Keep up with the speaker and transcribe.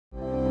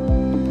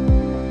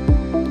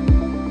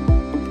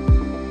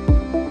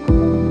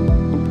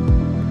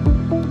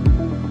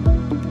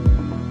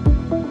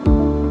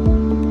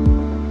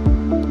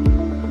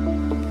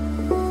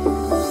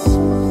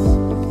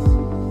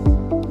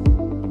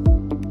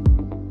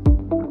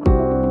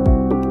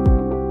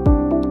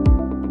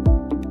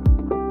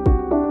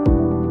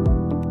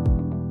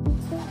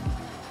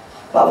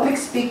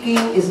Public speaking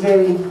is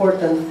very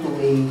important to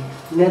a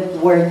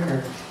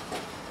networker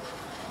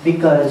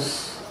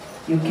because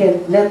you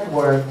can't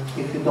network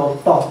if you don't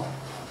talk.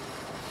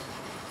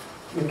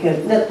 You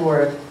can't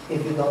network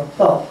if you don't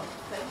talk.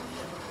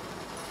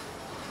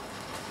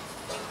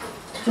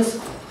 Just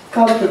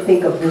come to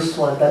think of this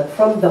one, that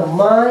from the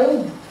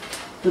mind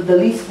to the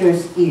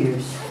listener's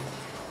ears,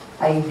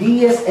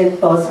 ideas and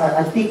thoughts are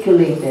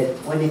articulated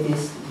when it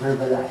is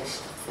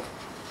verbalized.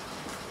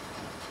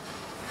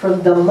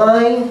 From the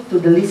mind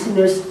to the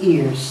listener's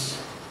ears,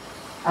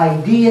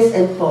 ideas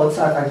and thoughts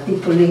are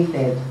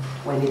articulated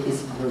when it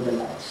is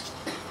verbalized.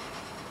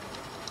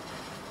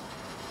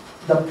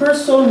 The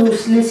person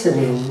who's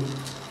listening,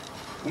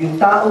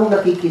 yung taong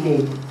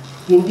nakikinig,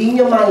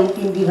 hindi niya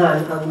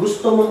maintindihan ang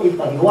gusto mong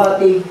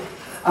ipahiwatig,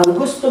 ang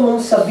gusto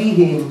mong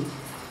sabihin,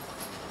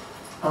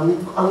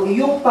 ang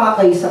iyong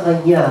pakay sa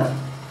kanya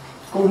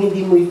kung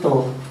hindi mo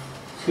ito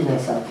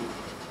sinasabi.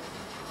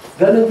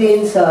 Ganon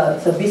din sa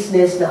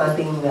business na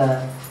ating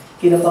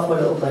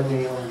kinapakulooban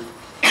ngayon.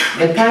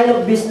 The kind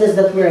of business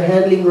that we're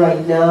handling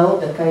right now,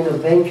 the kind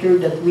of venture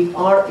that we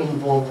are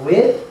involved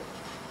with,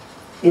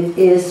 it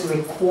is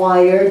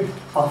required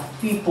of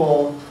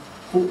people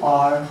who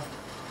are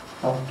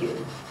talking.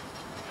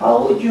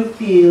 How would you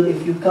feel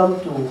if you come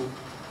to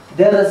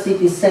Deira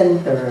City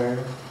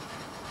Center,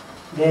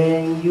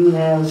 then you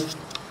have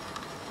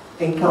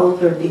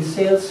encountered a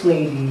sales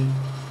lady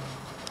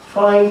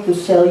trying to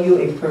sell you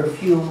a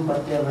perfume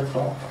but never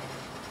talk?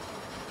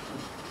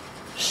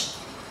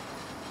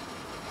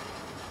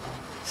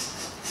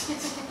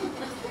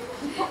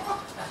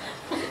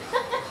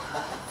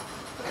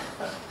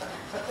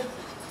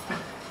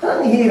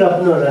 Ang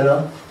hirap nun,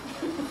 ano?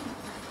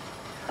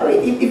 I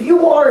mean, if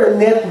you are a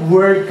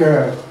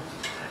networker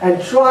and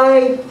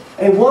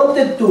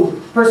wanted to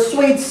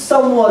persuade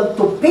someone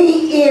to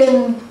pay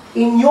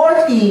in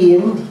your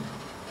team,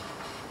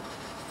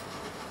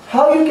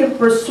 how you can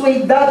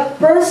persuade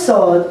that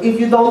person if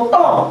you don't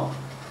talk?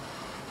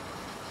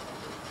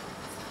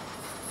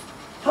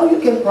 How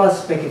you can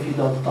prospect if you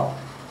don't talk?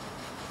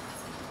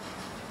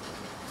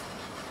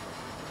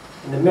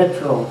 In the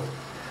metro,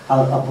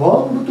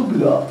 al-abang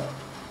butubla.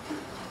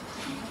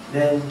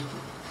 Then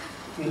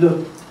you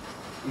look,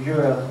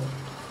 you're a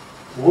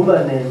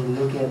woman and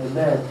looking at the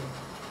man.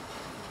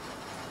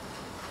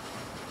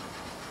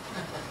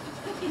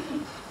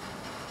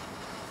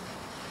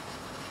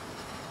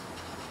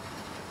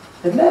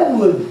 The man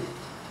would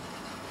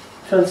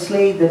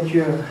translate that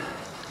you're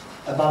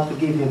about to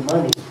give him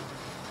money,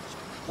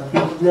 but he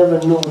would never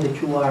know that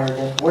you are a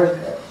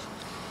networker.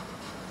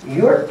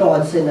 Your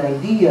thoughts and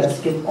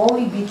ideas can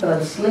only be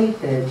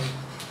translated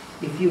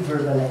if you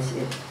verbalize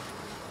it.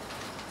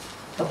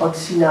 Kapag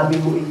sinabi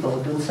mo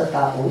ito dun sa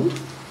taong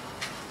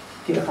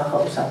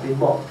kinakakausapin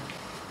mo.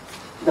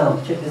 Now,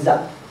 check this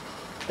out.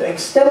 To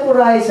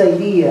extemporize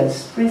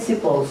ideas,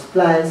 principles,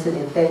 plans, and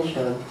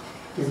intention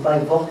is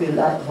by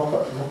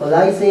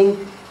vocalizing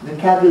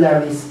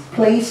vocabularies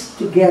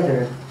placed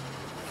together,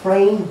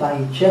 framed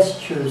by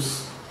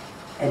gestures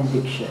and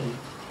diction.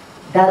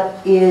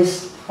 That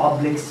is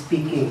public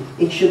speaking.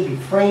 It should be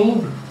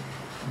framed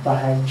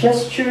by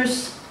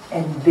gestures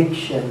and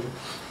diction.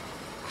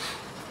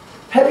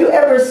 Have you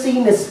ever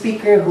seen a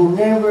speaker who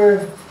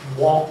never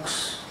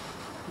walks,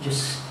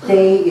 just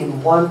stay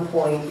in one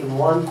point, in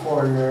one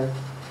corner,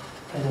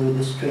 and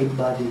with a straight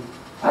body?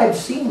 I've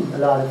seen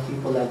a lot of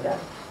people like that.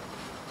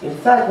 In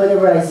fact,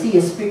 whenever I see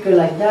a speaker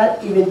like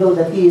that, even though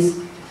that he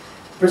is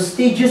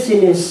prestigious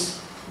in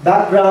his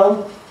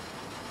background,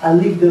 I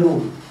leave the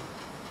room.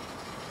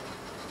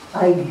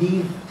 I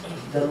leave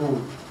the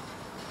room.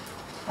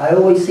 I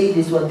always say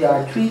this when there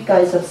are three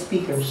kinds of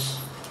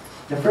speakers.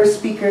 The first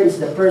speaker is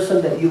the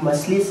person that you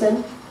must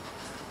listen.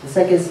 The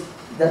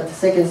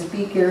second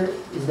speaker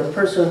is the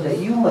person that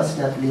you must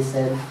not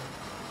listen.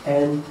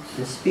 And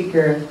the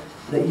speaker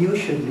that you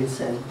should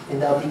listen.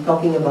 And I'll be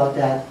talking about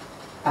that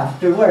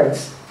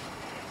afterwards.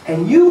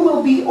 And you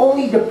will be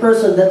only the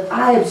person that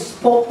I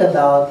spoke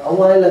about a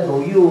while ago.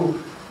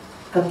 You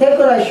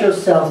categorize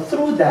yourself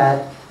through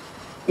that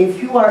if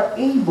you are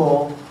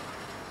able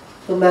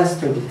to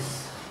master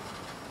this.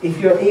 If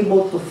you're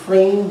able to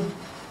frame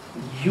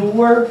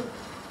your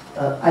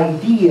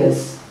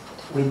ideas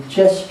with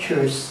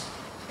gestures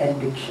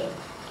and diction.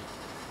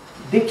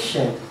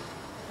 Diction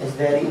is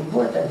very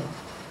important.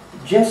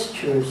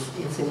 Gestures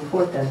is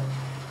important.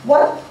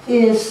 What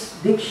is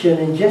diction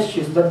and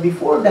gestures? But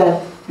before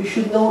that, you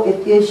should know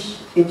it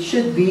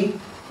should be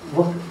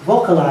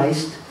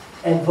vocalized,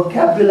 and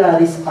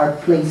vocabularies are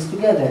placed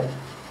together.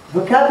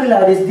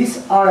 Vocabularies,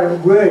 these are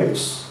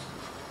words.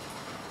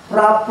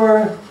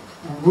 Proper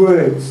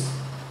words.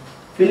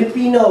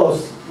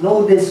 Filipinos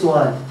know this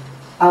one.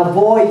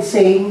 Avoid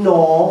saying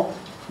no,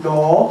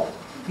 no,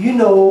 you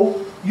know,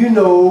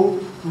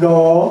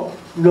 no,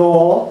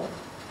 no.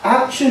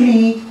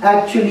 Actually,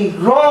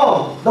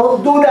 wrong.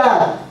 Don't do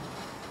that.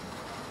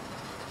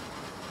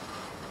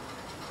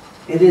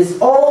 It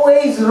is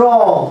always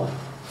wrong.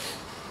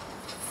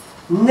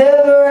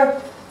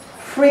 Never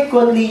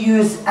frequently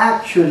use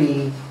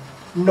actually,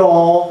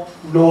 no,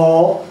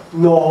 no,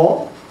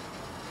 No.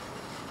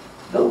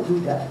 Don't do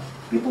that.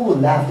 People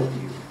will laugh at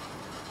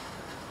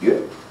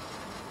you.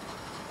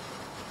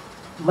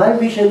 My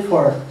vision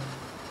for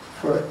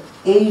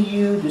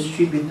AU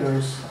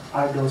distributors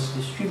are those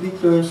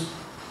distributors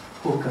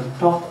who can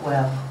talk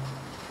well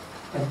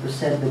and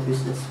present the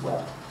business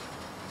well.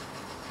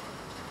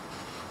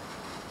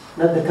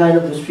 Not the kind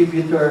of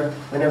distributor,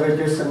 whenever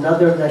there's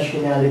another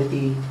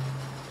nationality,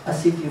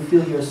 as if you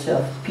feel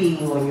yourself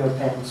peeing on your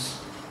pants.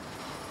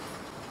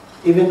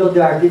 Even though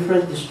there are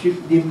different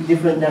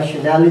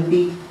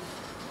nationality,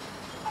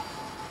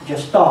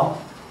 just talk.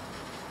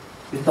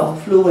 You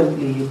talk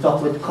fluently, you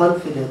talk with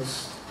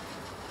confidence.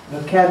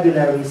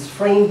 Vocabulary is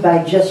framed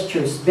by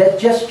gestures,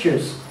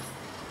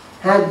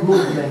 hand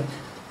movement,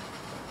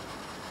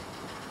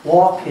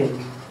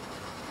 walking,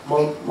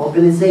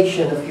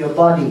 mobilization of your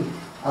body.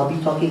 I'll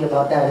be talking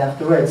about that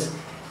afterwards.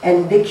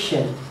 And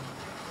diction.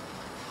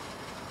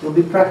 We'll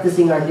be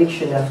practicing our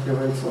diction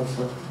afterwards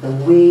also. The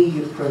way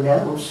you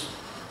pronounce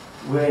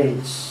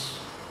words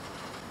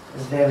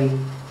is very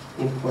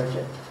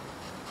important.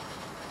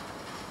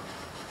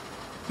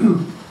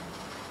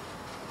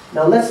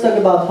 Now let's talk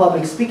about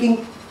public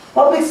speaking.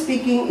 Public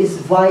speaking is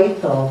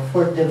vital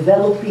for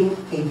developing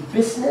a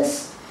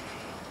business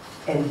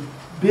and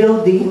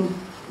building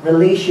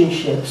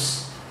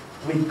relationships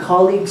with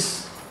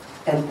colleagues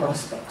and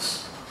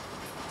prospects.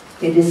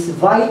 It is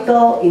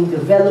vital in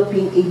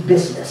developing a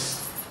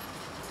business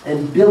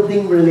and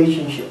building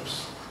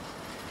relationships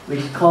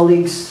with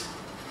colleagues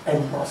and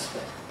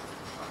prospects.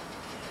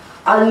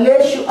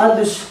 Unless you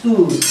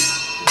understood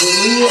the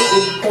real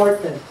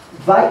importance,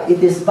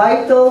 it is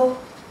vital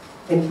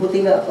in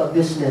putting up a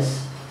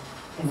business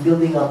and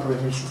building up a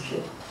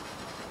relationship.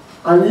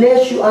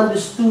 Unless you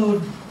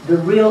understood the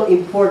real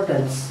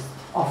importance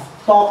of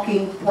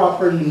talking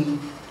properly,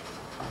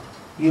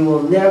 you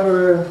will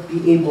never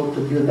be able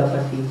to build up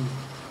a team.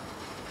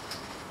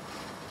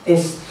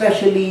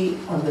 Especially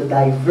on the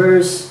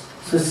diverse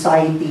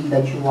society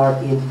that you are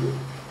into.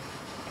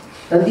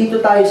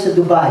 Nandito tayo sa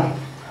Dubai.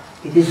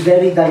 It is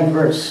very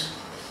diverse.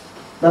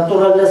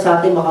 Natural na sa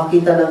atin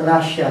makakita ng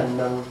Russian,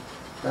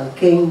 ng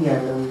Kenya,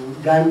 ng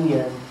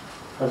Ganyan,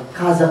 ng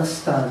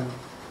Kazakhstan.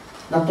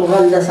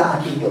 Natural na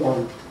sa atin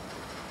yun.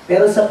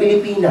 Pero sa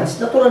Pilipinas,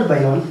 natural ba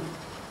yun?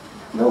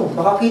 No.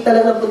 Makakita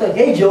lang ng puto.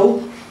 Hey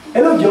Joe!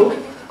 Hello Joe!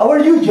 How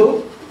are you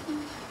Joe?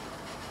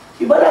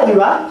 Iba na, di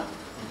ba?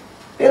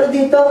 Pero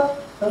dito,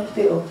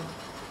 puti oh.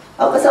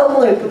 Ang kasama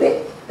mo ngayon,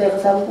 puti. Ito yung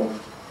kasama ko.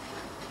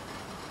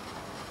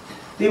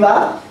 Di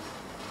ba?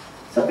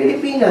 Sa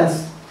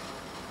Pilipinas,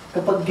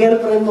 kapag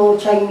girlfriend mo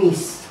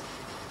Chinese,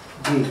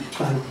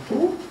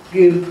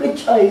 girlfriend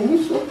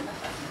Chinese, oh.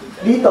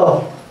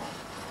 Dito.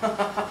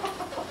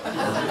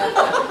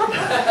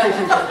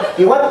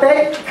 You want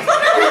take?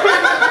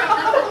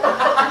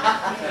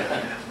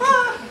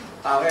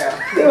 Okay.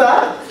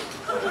 Diba?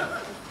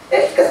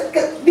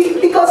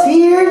 Because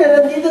here,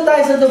 na nandito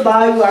tayo sa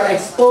Dubai, we are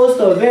exposed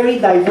to a very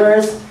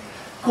diverse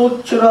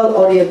cultural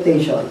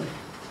orientation.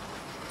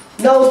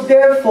 Now,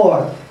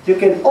 therefore, you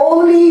can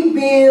only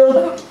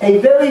build a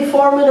very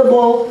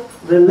formidable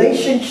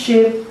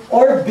relationship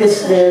or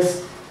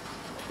business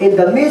in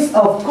the midst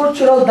of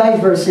cultural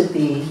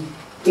diversity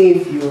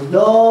if you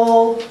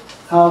know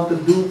how to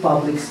do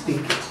public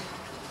speaking.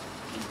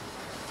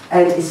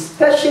 And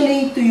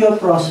especially to your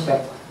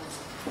prospect.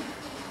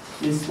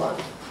 This one.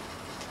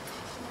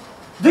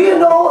 Do you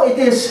know it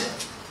is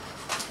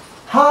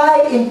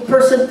high in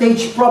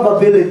percentage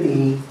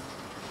probability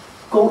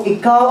kung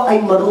ikaw ay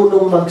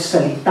marunong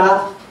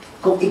magsalita,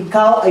 kung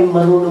ikaw ay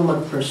marunong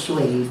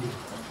mag-persuade,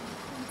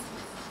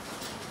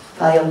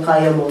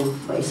 kayang-kaya mong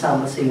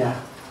maisama sila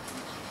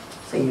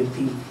sa iyong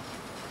team.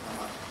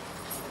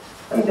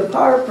 In the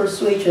power of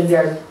persuasion,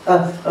 there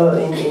are,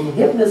 in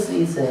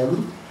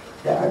hypnotism,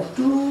 there are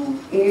two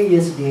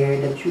areas there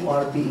that you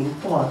are being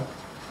taught.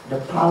 The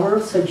power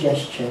of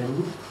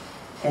suggestion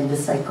and the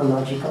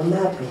psychological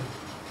mapping.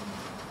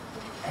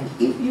 And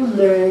if you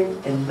learn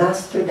and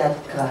master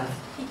that craft,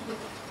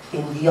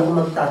 hindi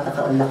ako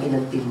magtataka ang laki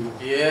ng team mo.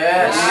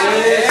 Yes!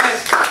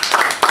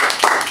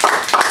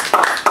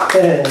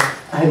 Yes!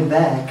 I'm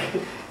back.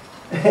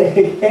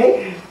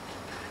 Okay?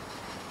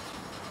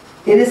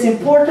 It is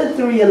important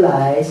to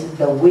realize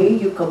the way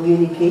you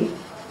communicate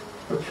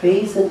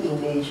portrays an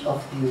image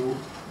of you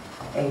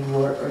and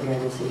your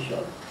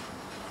organization.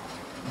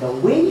 The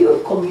way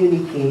you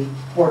communicate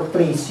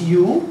portrays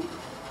you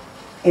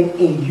and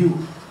a you.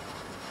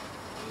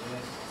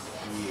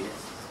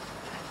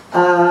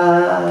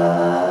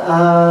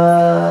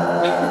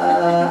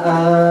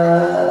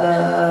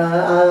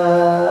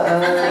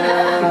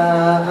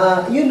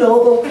 You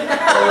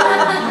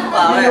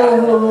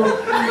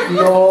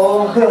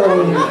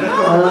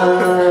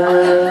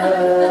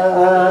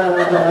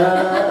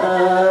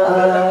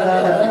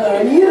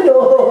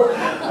know,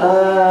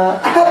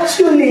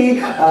 actually,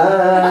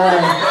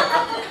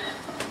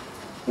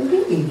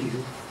 hindi you.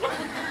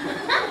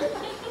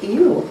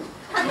 You.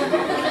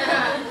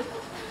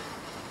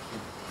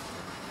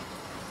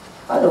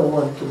 I don't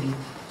want to be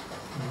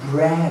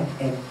bragged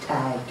and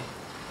tagged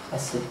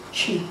as as a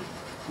cheap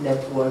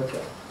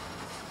networker.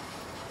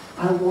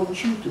 I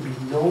want you to be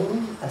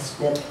known as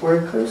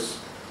networkers,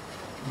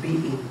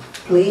 being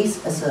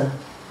placed as a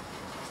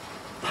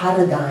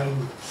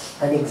paradigm,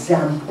 an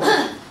example.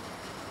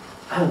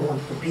 I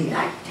want to be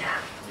like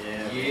that.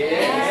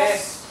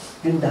 Yes!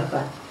 Yun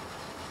dapat.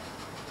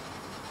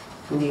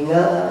 Hindi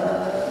nga,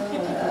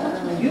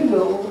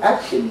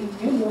 actually.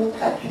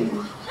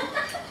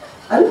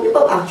 Alam niyo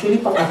bang actually,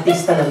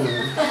 pang-artista lang yun?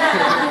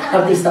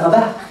 Artista ka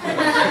ba?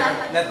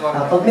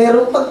 Network. Pag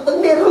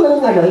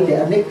meron lang hindi,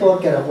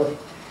 networker ako.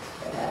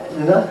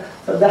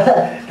 So,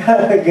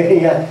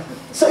 ganyan.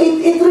 So,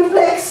 it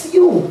reflects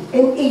you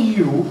and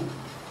you,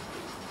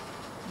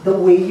 the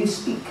way you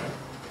speak.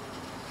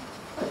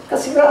 At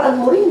kasiraan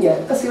mo rin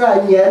yan.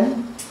 Kasiraan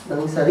yan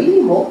ng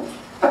sarili mo,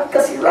 at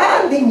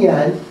kasiraan din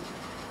yan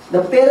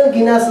ng perang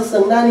ginastos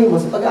ng nanay mo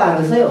sa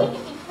pag-aaral sa'yo.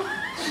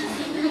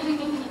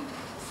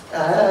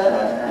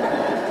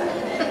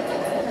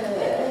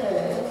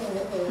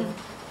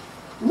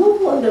 No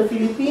wonder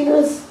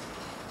Filipinos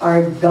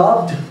are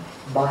dubbed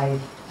by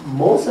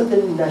most of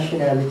the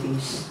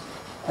nationalities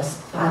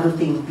as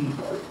parroting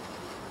people.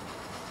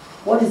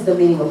 What is the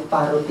meaning of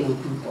parroting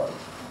people?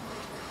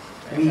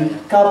 We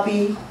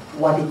copy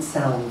what it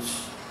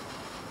sounds,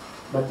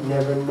 but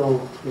never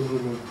know the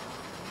meaning.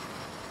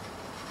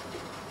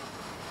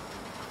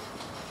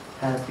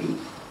 Happy?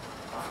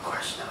 Of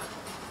course not.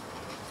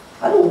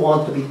 I don't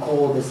want to be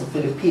called as a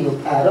Filipino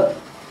parrot.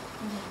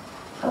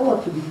 I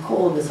want to be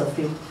called as a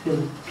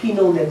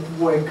Filipino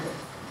networker.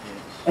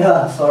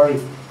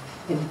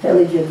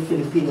 Intelligent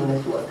Filipino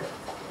networker.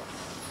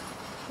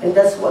 And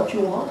that's what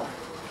you are.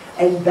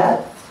 And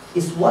that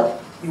is what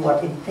you are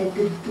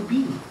intended to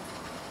be.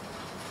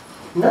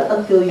 Not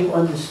until you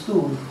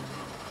understood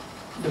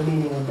the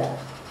meaning of that,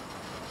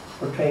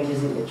 portraying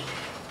this image.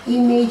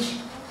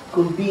 Image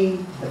could be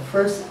the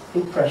first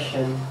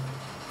impression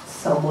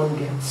someone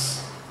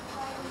gets,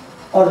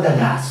 or the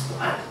last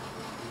one.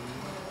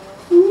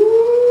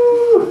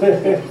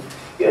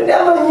 You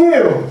never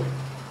knew.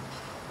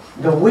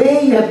 The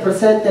way you had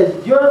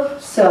presented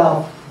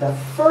yourself the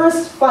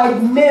first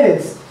 5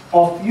 minutes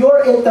of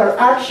your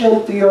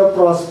interaction to your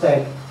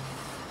prospect.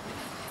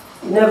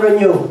 You never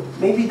knew.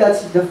 Maybe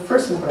that's the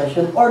first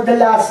impression or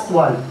the last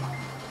one.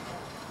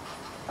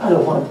 I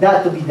don't want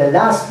that to be the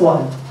last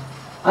one.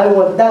 I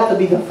want that to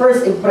be the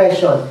first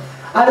impression.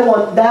 I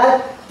want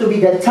that to be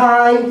the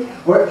time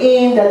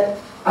wherein that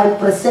I'm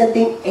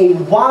presenting a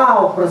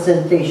wow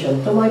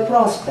presentation to my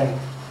prospect.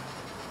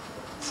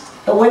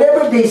 And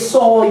whenever they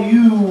saw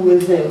you, they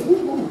say,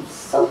 ooh,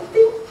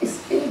 something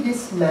is in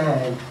this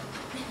man.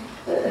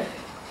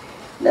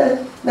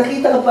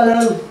 Nakita ka pa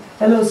lang,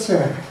 hello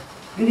sir,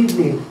 good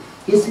evening,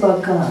 he's my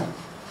God.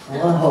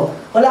 Wow.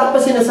 Wala ka pa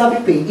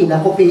sinasabi, pay in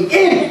ako, pay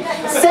in!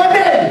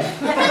 7!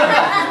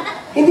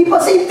 Hindi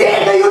pa si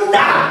Deira, yun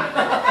na!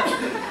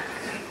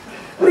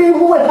 Pero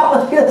mo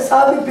wala ka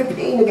sinasabi,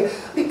 pay in again.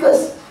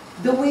 Because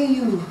the way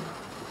you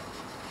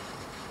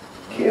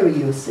carry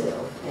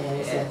yourself,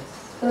 and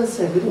hello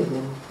sir, good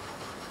evening.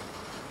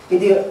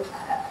 Hindi,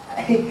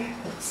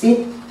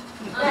 sit.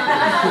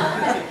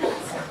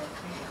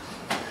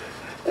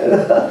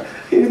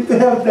 You need to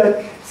have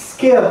that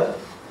skill.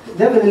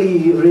 Definitely,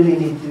 you really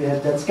need to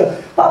have that skill.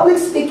 Public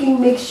speaking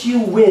makes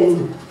you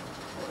win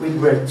with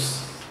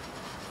words.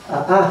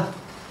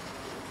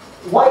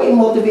 Why are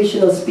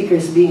motivational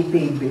speakers being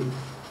paid big?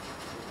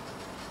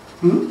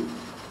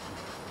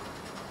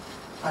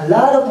 A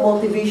lot of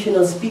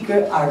motivational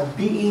speakers are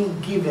being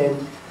given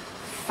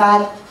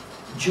fat,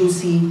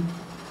 juicy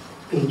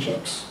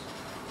paychecks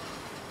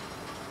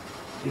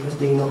because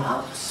they know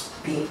how to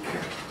speak.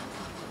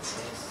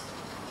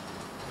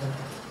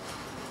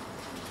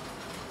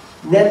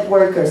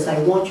 Networkers, I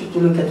want you to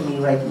look at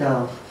me right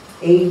now.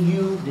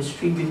 AU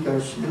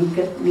distributors, look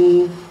at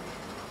me.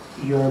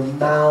 Your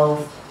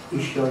mouth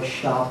is your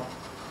shop.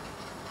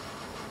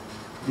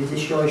 This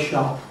is your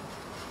shop.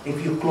 If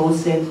you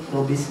close it,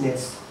 no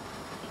business.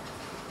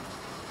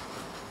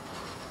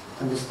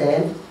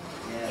 Understand?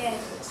 Yes.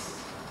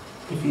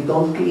 If you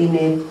don't clean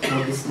it,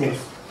 no business.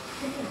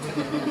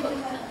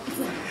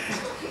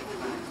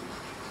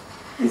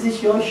 This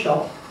is your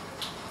shop.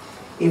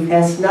 If it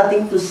has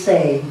nothing to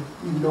say,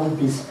 no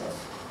business.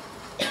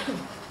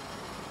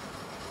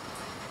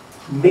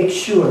 Make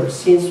sure,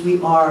 since we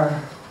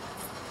are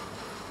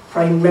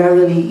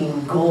primarily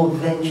in gold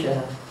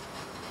venture,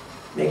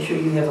 make sure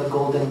you have a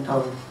golden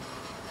tongue.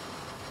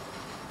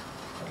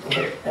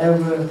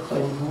 Whatever and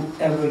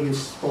whoever you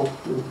spoke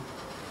to,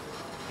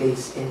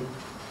 face in.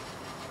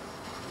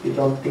 You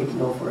don't take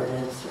no for an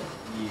answer.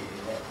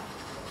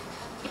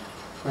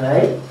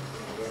 Right?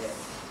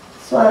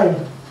 So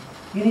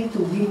you need to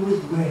win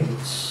with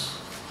words.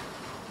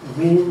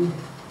 Win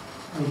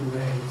with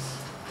words.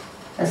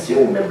 As you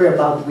remember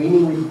about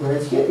winning with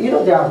words, you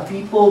know there are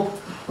people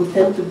who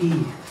tend to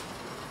be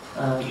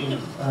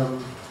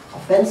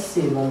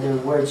offensive on their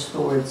words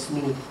towards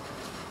me.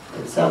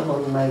 For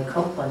example, in my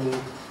company,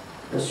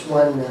 there's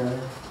one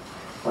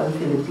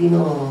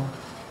Filipino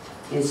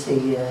is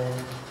a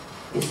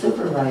his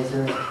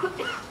supervisor.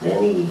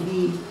 Then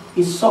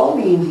he saw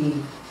me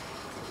in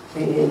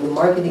the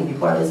marketing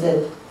department and said,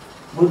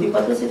 buti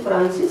pa to si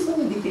Francis,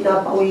 hindi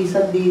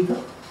pinapawisan dito.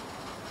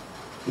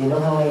 You know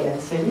how I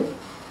answered it?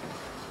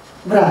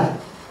 Brad,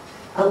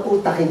 ang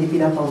utak hindi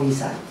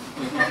pinapawisan.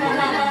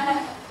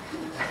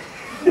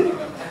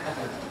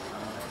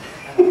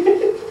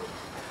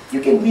 You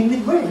can win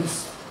with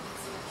words.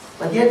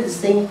 But yet at the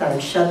same time,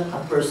 shut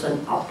a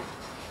person up.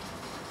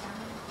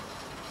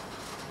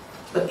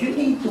 But you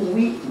need to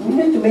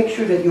make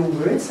sure that your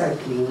words are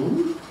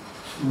clean,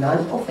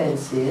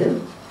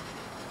 non-offensive,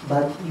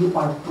 but you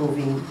are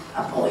proving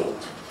a point.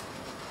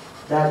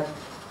 That's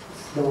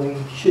the way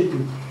it should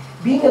be.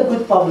 Being a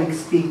good public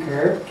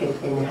speaker can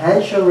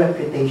enhance your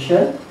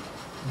reputation,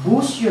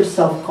 boost your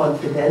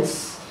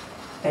self-confidence,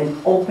 and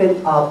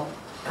open up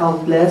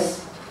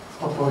countless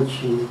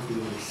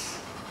opportunities.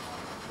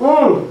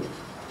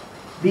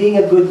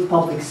 Being a good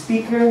public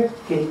speaker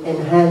can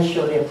enhance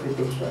your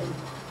reputation.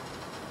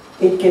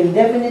 It can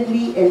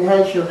definitely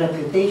enhance your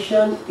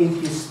reputation if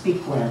you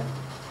speak well.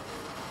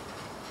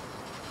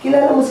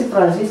 Kilala mo si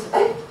Francis?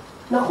 Ay,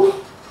 naku,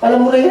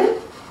 alam mo rin yan?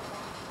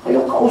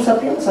 Kayong kausap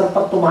yan, masarap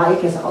pag tumahi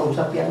kaysa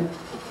kausap yan.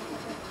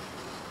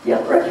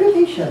 Yeah,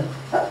 reputation.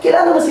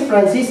 Kilala mo si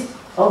Francis?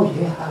 Oh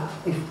yeah,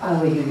 if I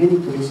were you, you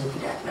need to listen to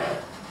that man.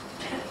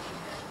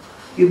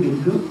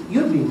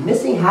 You'll be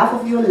missing half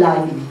of your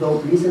life if you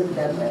don't listen to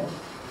that man.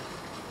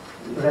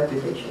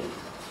 Reputation.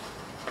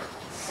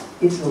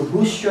 It will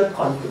boost your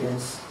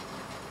confidence.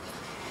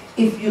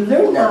 If you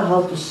learn now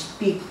how to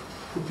speak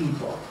to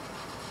people,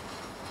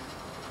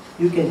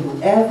 you can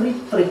do every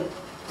trick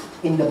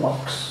in the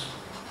box,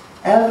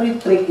 every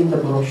trick in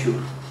the brochure,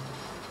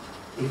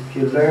 if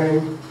you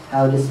learn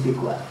how to speak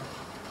well.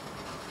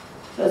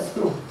 That's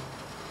true.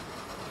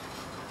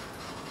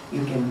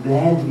 You can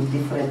blend with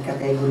different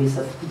categories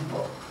of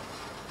people.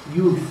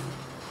 Youth,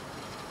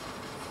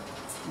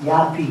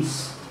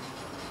 yappies,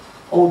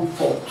 old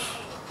folks,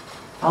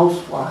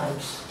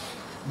 housewives,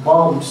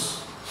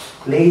 bums,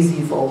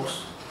 lazy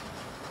folks,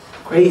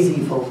 crazy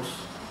folks.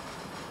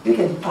 You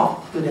can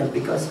talk to them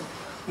because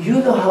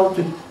you know how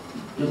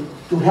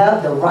to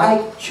have the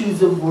right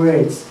choice of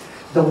words.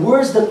 The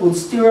words that would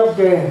stir up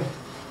their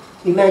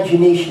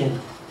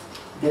imagination,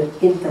 their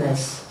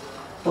interest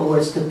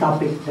towards the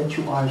topic that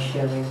you are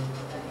sharing.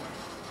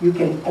 You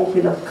can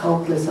open up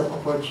countless of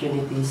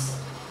opportunities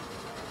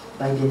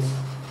by this.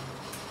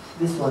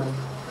 This one.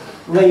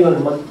 Ngayon,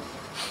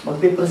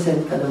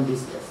 magpe-present ka ng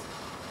business.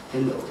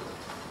 Hello.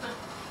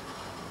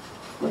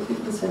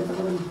 Magpe-present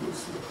ako ng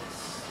business.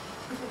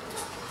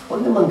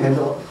 Huwag naman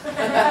gano'n.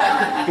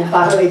 Yung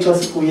parang ikaw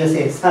si Kuya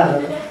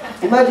Cesar.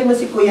 Imagine mo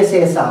si Kuya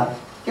Cesar.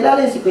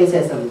 Kilala yung si Kuya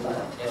Cesar, di ba?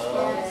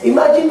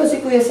 Imagine mo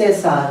si Kuya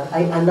Cesar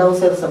ay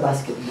announcer sa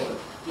basketball.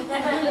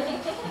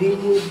 Did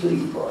you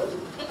dribble?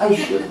 Ay,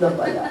 shoot na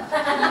pala.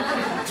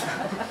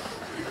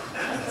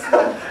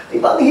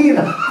 Ibang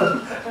hirap.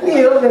 Ang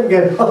hirap ng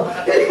gano'n.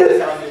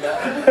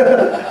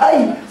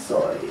 Ay,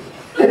 sorry.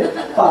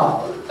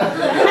 Foul.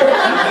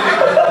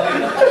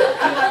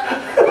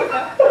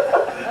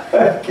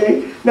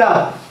 Okay?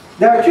 Now,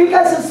 there are three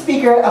kinds of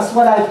speaker as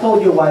what I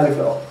told you a while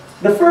ago.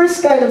 The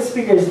first kind of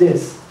speaker is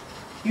this.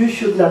 You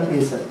should not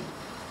listen.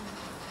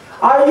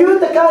 Are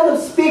you the kind of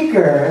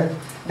speaker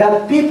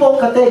that people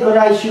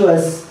categorize you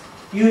as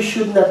you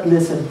should not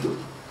listen to?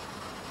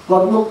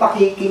 Huwag mong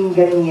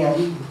pakikinggan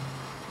yan.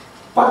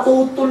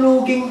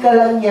 Patutulugin ka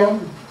lang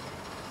yan.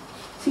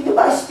 Sino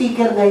ba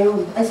speaker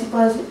ngayon? Ay, si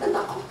Francis.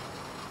 Anak ko.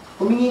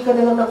 Humingi ka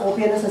na lang ng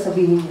kopya na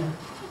sasabihin niya.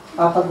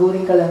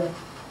 Papagurin ka lang.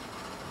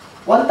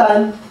 One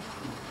time,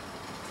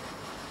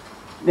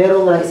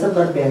 merong isang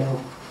barbero.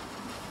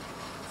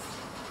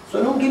 So,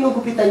 nung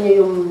ginugupitan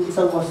niya yung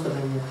isang customer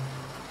niya,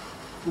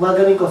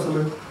 gumagano yung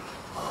customer,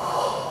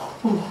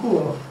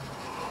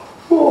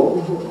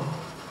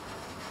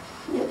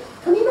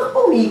 kanina ka pa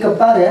umiikab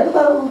pare, ano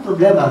ba ang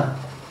problema?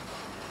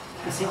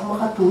 Kasi ako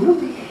makatulog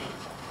eh.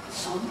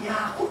 Somnia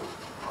ako.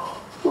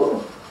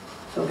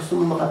 So, gusto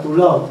mo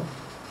makatulog?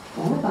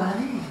 Oo,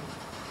 pare.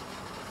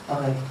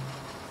 Okay.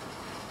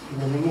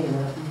 Inano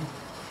niya.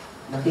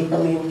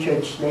 Nakita mo yung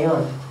church na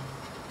yon.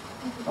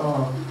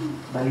 Oh,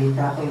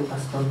 balita ko yung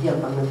pastor diyan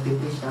pag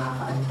nagpipreach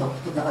nakakaantok.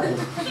 Kita ka din.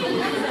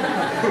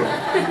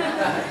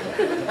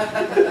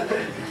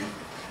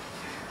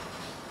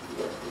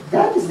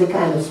 That is the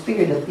kind of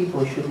speaker that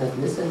people should not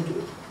listen to.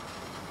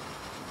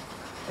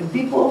 And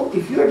people,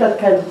 if you're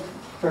that kind of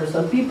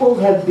person,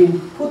 people have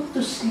been put to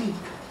sleep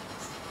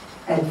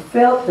and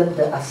felt that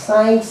the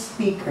assigned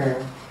speaker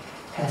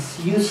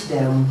has used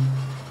them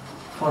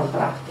for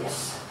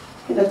practice.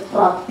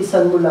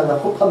 Pinag-practicean mo lang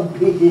ako,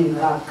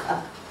 pambihira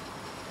ka.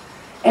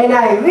 And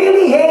I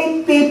really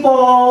hate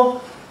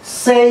people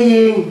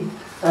saying,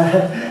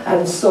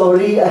 I'm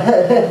sorry,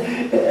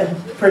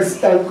 first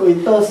time ko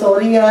ito,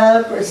 sorry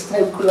ha, first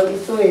time ko lang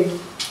ito eh.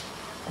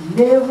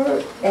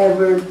 Never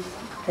ever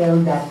tell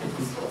that to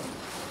people.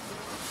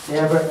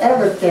 Never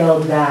ever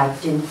tell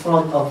that in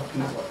front of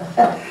people.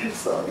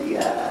 Sorry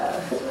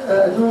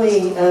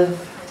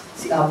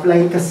si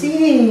upline kasi,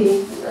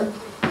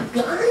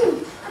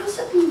 decline. Ano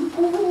sabihin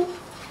ko?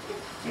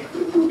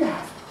 Never do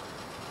that.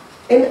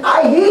 And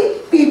I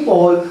hate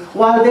people,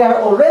 while they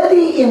are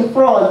already in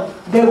front,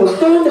 they will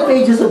turn the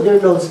pages of their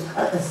notes.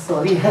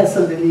 Sorry,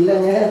 sandali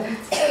lang.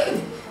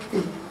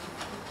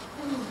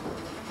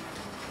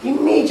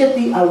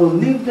 Immediately, I will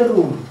leave the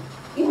room.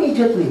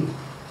 Immediately.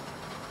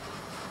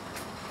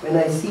 When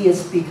I see a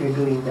speaker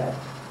doing that.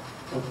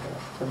 Okay.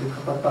 Sabi ko,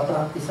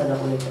 pagpapracticean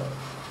ako nito.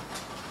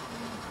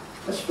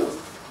 That's true.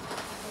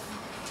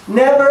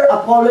 Never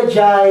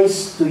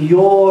apologize to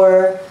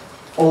your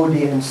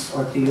audience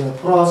or to your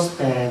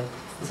prospect.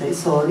 Say,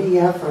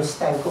 sorry first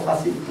time ko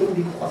kasi ito,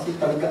 hindi ko kasi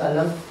talaga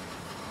alam.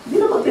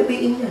 Hindi na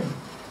magpipiin yan.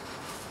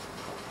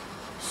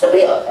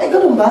 Sabi,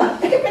 ganun ba?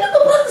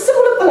 Pinag-practice mo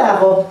lang pala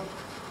ako.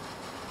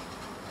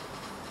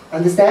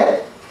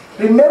 Understand?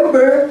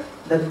 Remember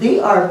that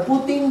they are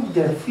putting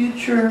their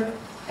future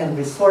and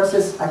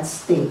resources at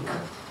stake.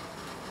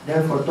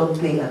 Therefore, don't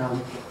play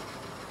around it.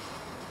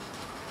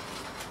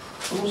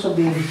 Kung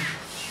sabihin,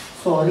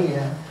 sorry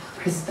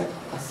first time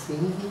kasi,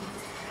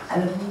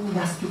 alam mo,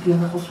 last week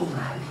lang ako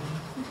sumali.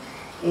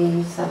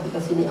 Sabi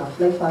kasi ni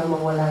apply para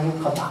mawala yung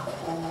kaba ko.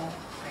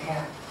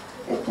 Kaya,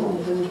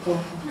 ganito,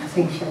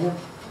 pasensya na.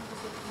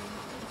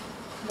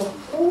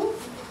 Naku,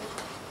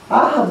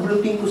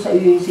 hablutin ko sa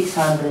iyo yung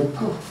 600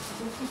 ko.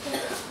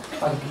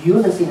 Pag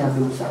yun ang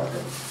sinabi mo sa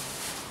akin.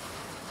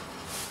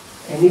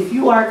 And if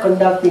you are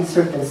conducting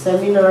certain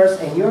seminars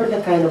and you're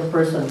the kind of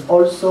person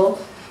also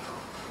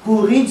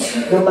who reads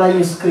the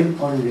manuscript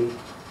only,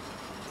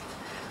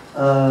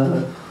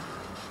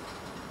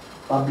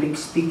 public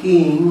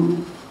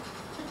speaking,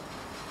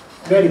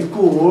 very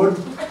good.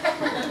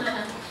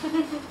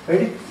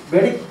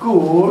 Very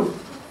good.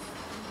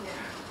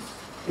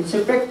 It's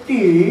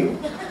effective.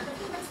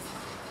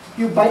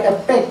 You buy a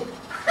pet.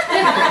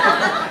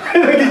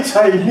 Like in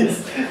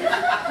Chinese.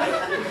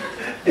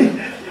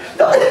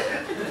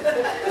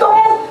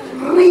 Don't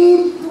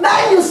read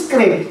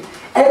manuscript.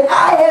 And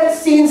I have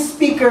seen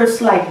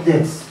speakers like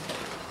this.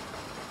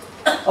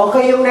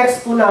 Okay, yung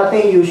next po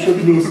natin, you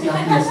should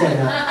listen.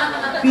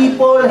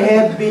 People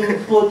have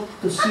been put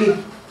to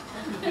sleep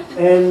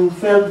and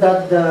felt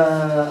that the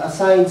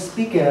assigned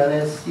speaker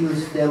has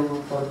used them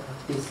for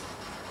practice.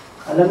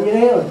 Alam niyo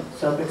na yun.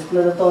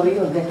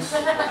 Self-explanatory yun. Next.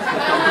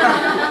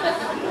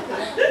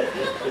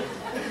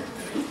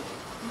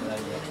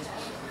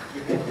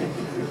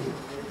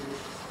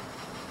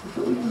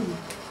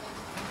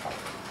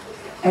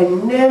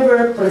 And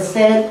never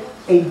present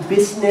a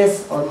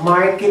business or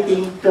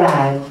marketing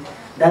plan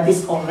that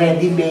is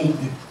already made.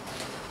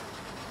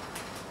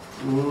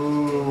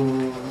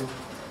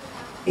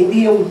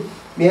 Hindi yung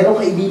meron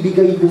ka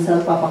ibibigay dun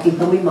sa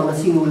papakita mo yung mga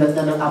sinulat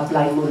na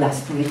nang-apply mo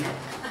last week.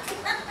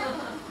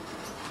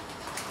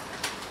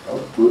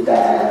 Don't do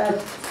that.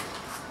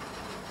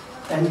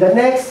 And the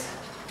next,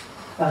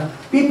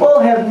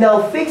 people have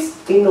now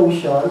fixed a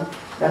notion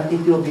that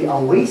it will be a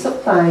waste of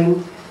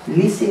time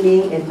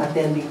listening and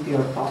attending to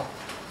your talk.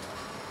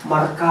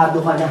 Markado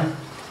ka na.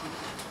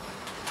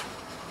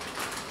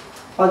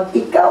 Pag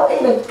ikaw ay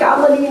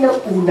nagkamali ng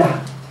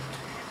una,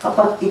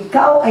 kapag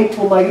ikaw ay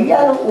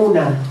pumalya ng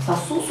una, sa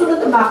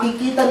susunod na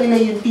makikita nila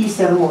yung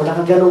teaser mo,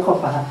 nakaganon ka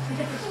pa,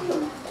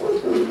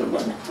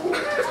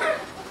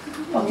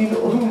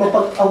 Panginoon,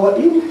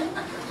 mapag-awain.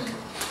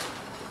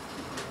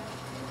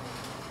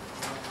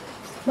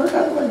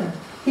 Markado ka na.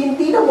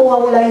 Hindi na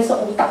mawawala yun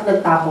sa utak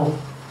ng tao.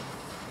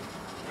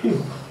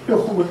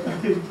 Ayoko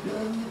mag-attend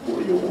dyan.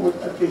 Ayoko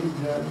mag-attend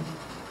dyan.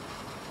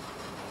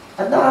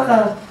 At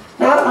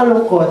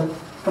nakakalungkot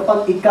kapag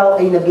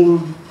ikaw ay naging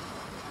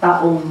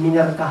taong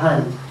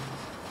minarkahan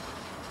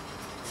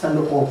sa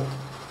loob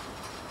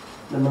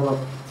ng mga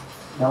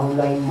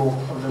downline mo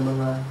o ng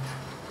mga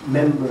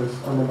members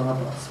o ng mga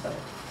prospect.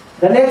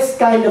 The next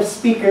kind of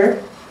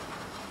speaker,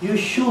 you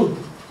should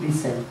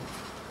listen.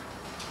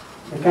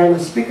 The kind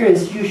of speaker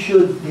is you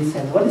should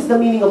listen. What is the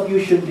meaning of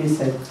you should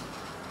listen?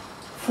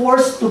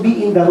 Forced to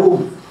be in the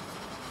room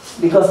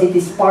because it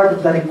is part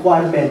of the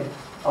requirement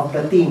of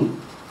the team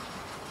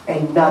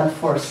and not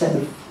for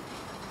self.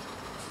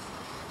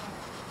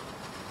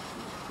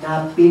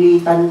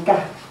 Napilitan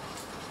ka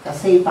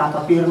kasi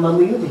papapirma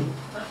mo yun eh.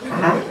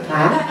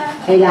 Ha?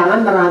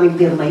 Kailangan maraming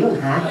pirma yun,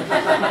 ha?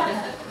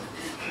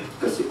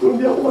 Kasi kung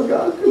di ako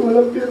mag-aakit,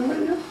 walang pirma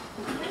yan.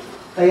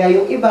 Kaya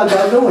yung iba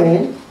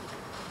gagawin,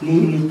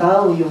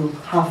 lilitaw yung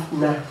half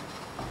na.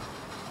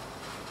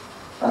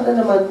 Para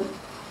naman,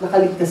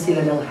 nakaligtas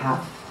sila ng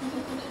half.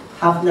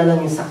 Half na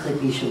lang yung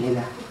sakripisyo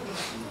nila.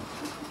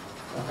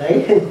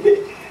 Okay?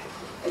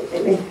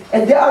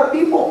 And there are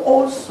people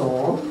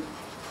also,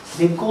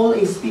 they call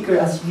a speaker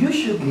as you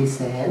should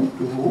listen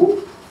to.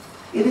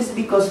 It is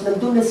because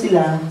nandun na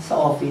sila sa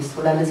office,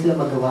 wala na sila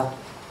magawa.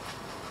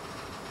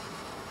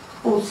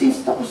 Oh,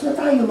 sis, tapos na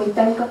tayo, may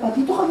time ka pa.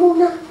 Dito ka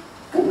muna.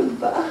 Ganun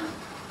ba?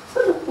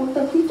 Saan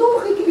nagpunta? Dito,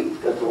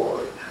 makikinig ka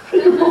doon.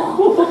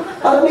 Ayoko.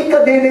 Parang may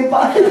kadena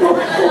pa.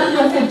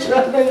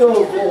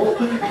 Ayoko.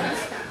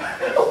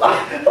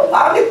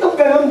 Bakit itong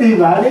ganun, di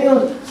ba?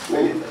 Ngayon,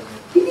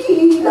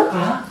 hinihila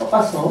ka,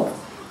 papasok.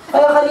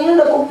 Kaya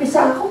kanina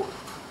nag-umpisa ako.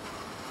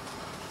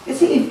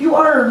 you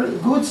are a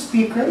good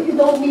speaker, you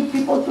don't need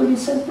people to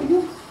listen to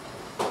you.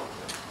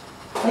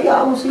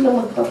 Hayaan mo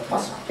silang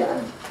magpapasok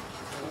dyan.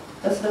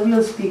 That's the real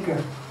speaker.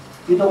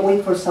 You don't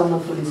wait for someone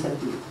to listen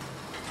to you.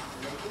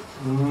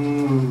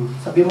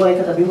 Sabi mo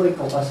ay katabi mo,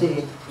 ikaw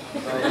kasi.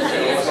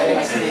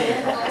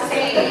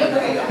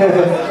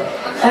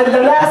 And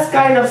the last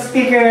kind of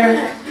speaker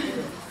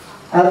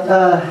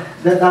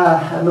that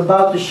I'm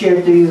about to share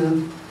to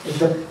you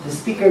is the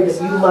speaker that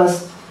you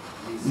must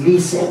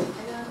listen.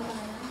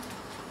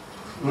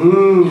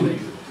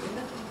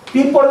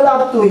 People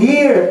love to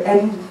hear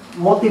and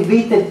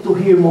motivated to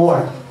hear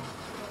more.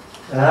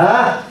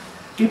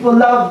 People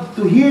love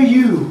to hear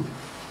you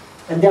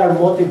and they are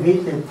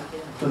motivated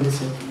to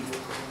listen to you.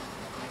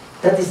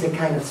 That is the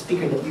kind of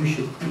speaker that you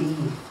should be.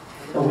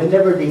 And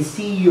whenever they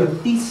see your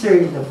teaser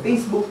in the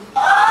Facebook,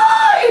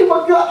 ay,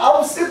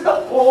 mag-absent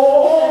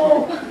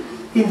ako!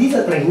 Hindi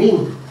sa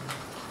training.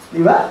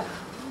 Di ba?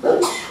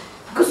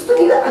 Gusto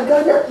nila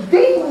agad.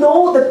 They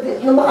know that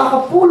na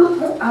makakapulot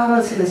ng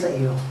aral sila sa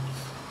iyo.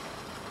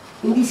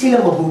 Hindi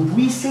sila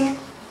mabubwisit.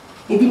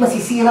 Hindi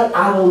masisirang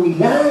araw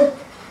nila.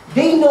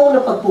 They know na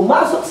pag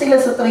pumasok sila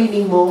sa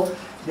training mo,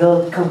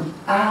 they'll come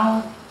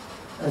out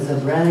as a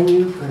brand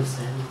new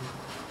person.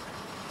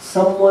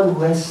 Someone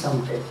who has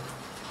something.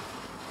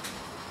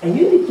 And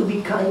you need to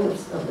be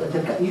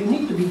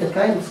the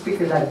kind of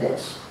speaker like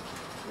this.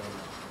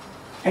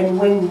 And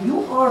when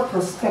you are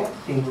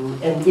prospecting,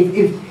 and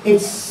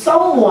if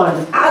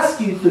someone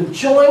asks you to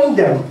join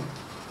them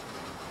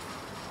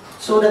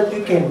so that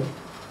you can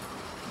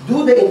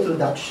do the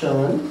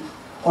introduction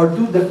or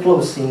do the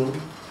closing,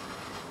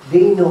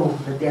 they know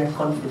that they are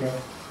confident.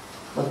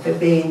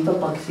 Magpepehin to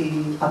pag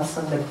si Abs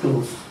ang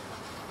nag-close.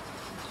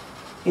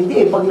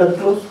 Hindi pag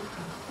nag-close,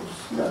 tapos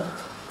na.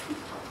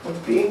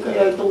 Magpehin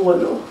kaya itong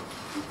walo.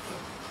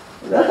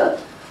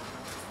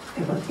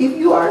 But if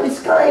you are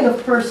this kind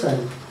of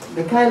person,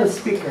 the kind of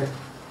speaker,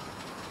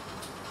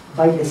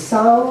 by the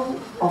sound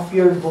of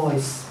your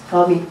voice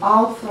coming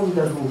out from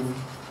the room,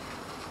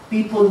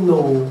 people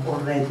know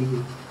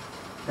already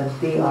that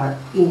they are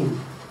in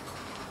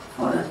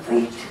for a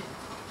treat.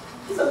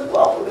 Isang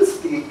gwapo na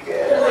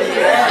speaker.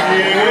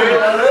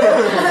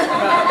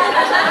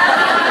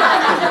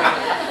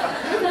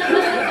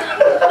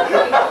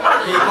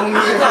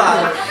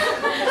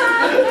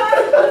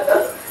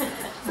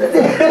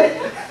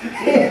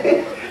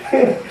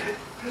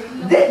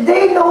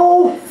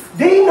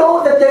 They know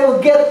that they will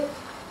get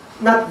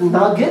not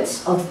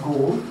nuggets of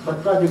gold,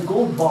 but rather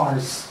gold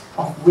bars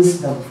of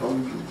wisdom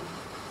from you.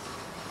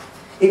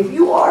 If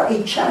you are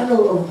a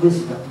channel of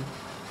wisdom,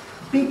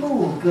 people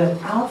will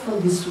get out from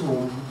this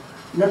room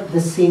not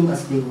the same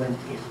as they went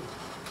in.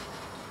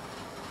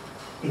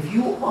 If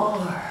you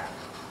are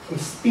a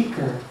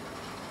speaker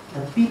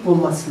that people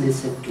must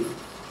listen to,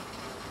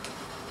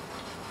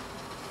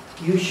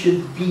 you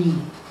should be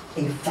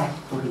a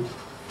factory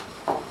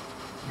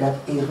that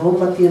a raw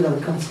material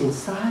comes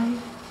inside,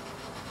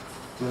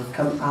 will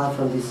come out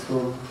from this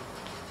room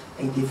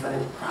a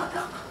different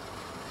product.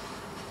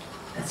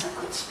 That's a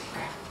good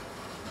speaker.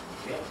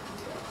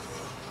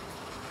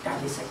 That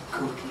is a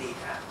good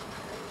leader.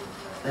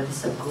 That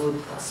is a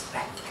good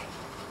prospecting.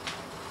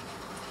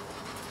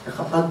 Na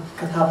kapag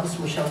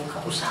katapos mo siyang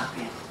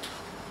kausapin,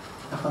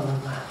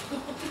 nakanganga.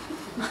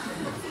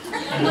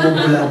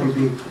 Bumubula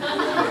bibig.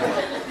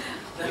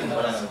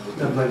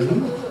 Nabaliw.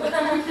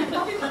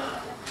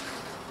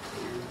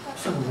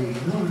 Isang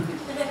ngayon.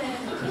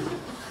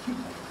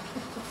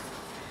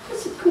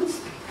 That's a good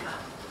speaker.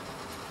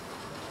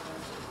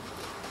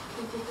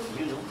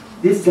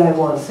 This guy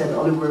once said,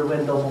 Oliver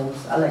Wendell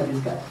Holmes, I like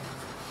this guy.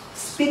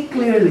 Speak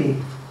clearly.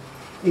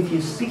 If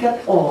you speak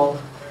at all,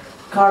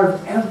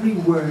 carve every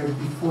word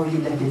before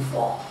you let it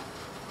fall.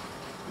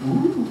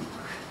 Ooh.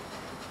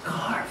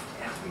 Carve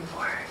every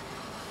word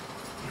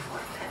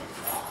before you let it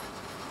fall.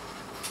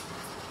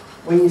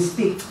 When you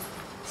speak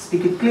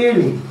it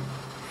clearly.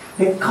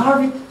 Then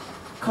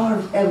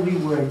carve every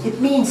word. It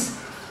means,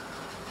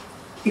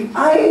 if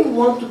I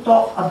want to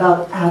talk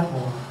about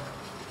Apple,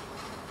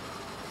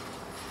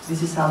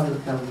 this is how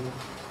they'll tell you.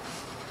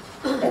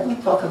 Let me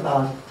talk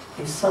about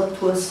a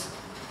sumptuous,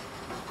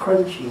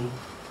 crunchy,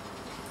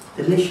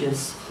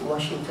 delicious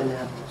Washington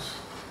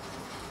apples.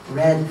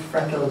 Red,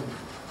 freckled,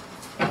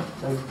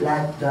 by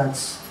black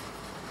dots.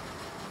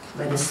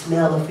 By the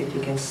smell of it, you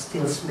can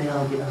still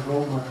smell the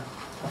aroma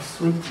of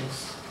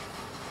sweetness.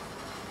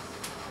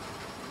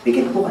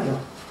 Pikit po kayo.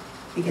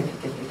 Pikit.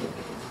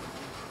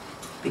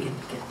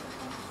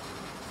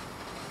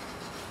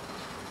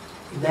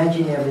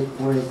 Imagine every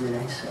word that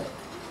I said.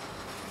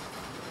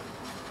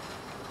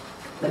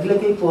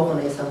 Naglagay po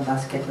ako ng isang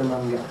basket na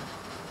mangga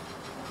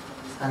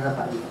sa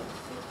harapan niyo.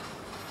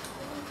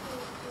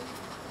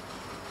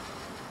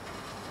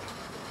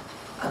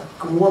 At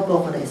kumuha po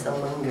ako ng isang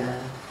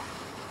mangga,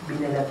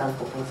 binalatan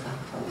ko po sa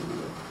harapan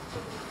niyo.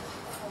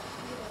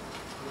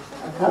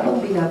 At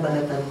habang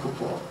binabalatan ko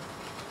po,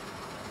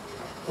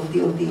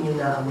 unti-unti niyo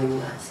naamoy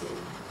yung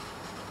asin.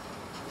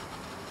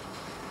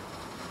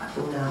 At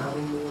kung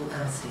naamoy niyo yung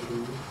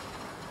asin,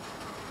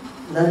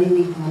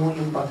 narinig mo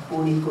yung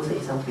pagpunit ko sa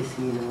isang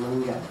pisngi ng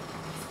mangga.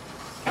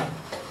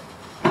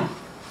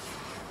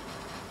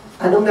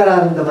 Anong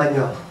nararamdaman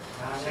nyo?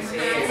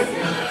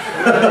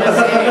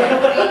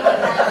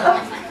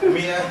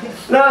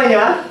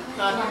 Nakaya?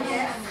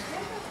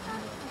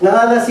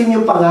 Nangangasim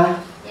yung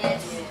panga?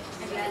 Yes.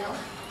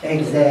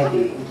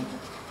 Exactly.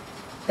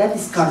 That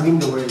is carving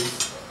the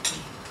words.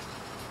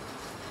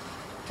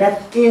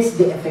 That is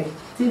the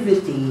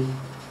effectivity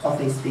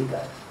of a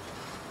speaker.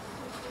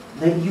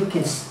 That you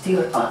can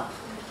stir up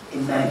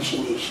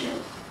imagination.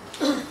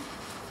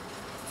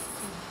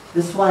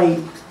 That's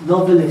why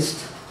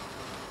novelists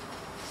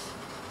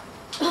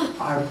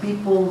are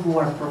people who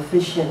are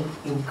proficient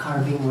in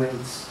carving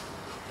words.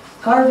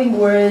 Carving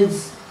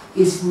words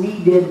is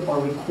needed or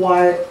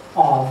required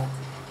of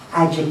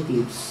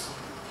adjectives.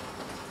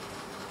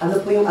 Ano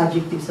po yung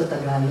adjective sa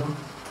Tagalog?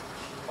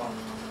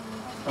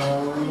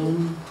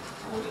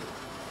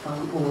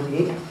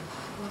 Pang-uri.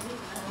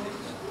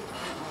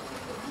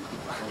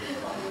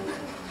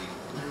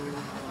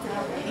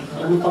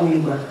 Ano pang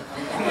lima?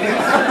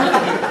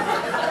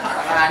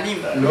 Pang-anim.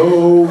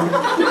 Hello?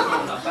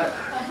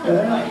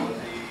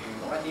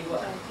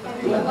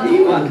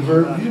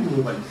 Verb yun.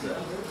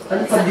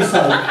 Ano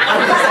pag-disal?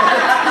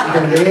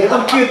 Galing.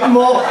 Ang cute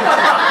mo!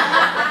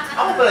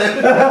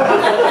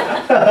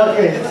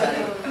 Okay.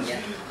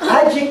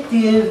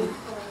 Adjective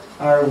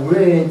are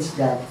words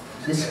that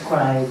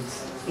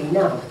describes a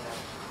noun.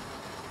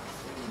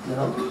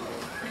 No?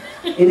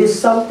 It is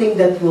something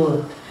that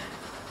will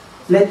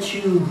let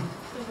you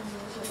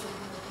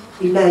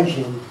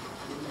imagine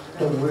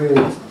the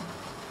words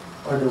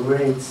or the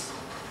words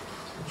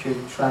that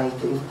you're trying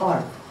to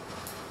impart.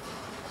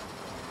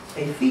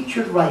 A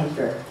featured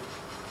writer.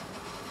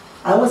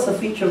 I was a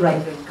feature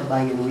writer in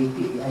Kabayan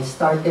Weekly. I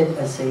started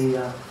as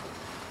a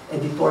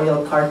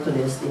editorial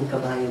cartoonist in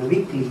Kabayan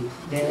Weekly.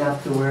 Then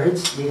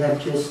afterwards, they have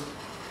just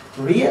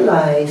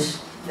realized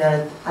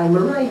that I'm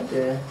a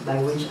writer, by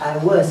which I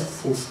was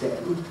since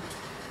then.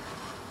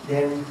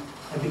 Then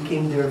I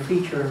became their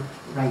feature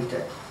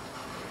writer.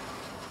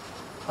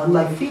 On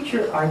my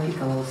feature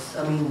articles,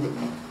 I mean,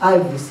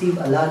 I've received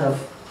a lot of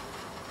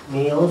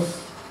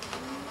mails,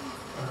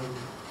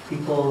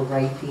 people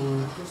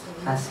writing,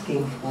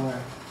 asking for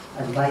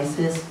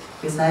advices,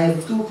 because I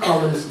have two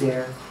columns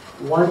there.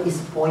 One is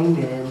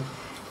Poimen,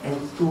 and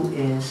two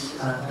is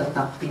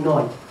Tatak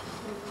Pinoy.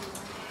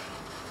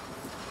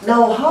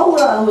 Now, how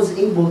I was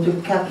able to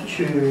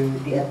capture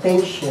the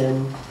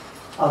attention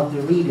of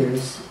the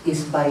readers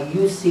is by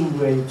using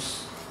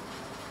words.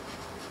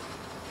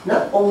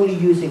 Not only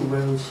using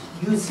words,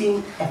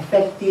 using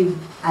effective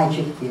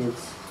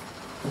adjectives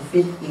to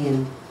fit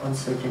in on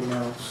certain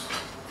nouns.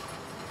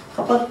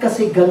 Kapag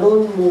kasi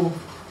ganun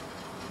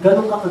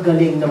ka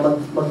kagaling na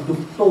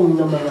magdugtong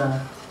ng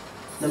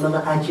mga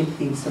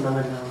adjectives sa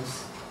mga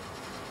nouns,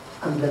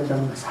 ang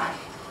gandang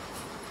basahin.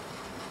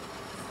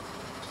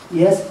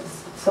 Yes,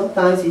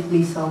 sometimes it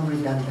may sound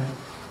redundant,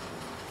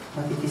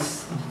 but it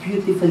is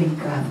beautifully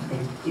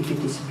crafted. If it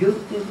is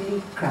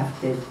beautifully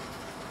crafted,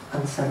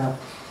 ang sarap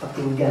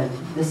pakinggan.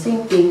 The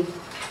same thing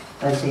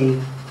as a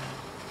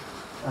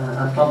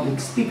public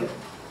speaker.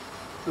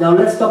 Now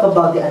let's talk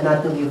about the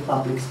anatomy of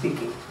public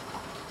speaking.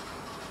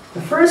 The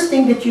first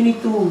thing that you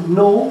need to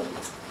know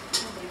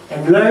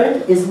and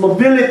learn is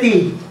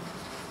mobility.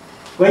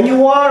 When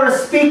you are a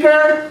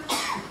speaker,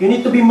 you need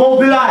to be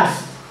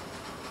mobilized.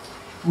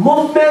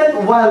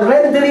 Movement while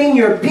rendering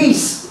your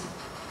piece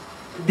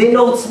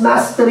denotes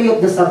mastery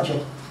of the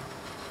subject.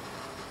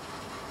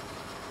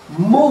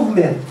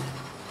 Movement,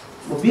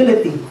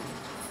 mobility,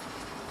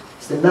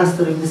 is the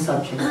mastery of the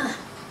subject.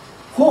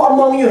 Who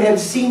among you have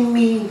seen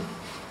me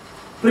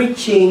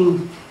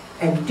preaching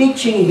and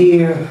teaching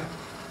here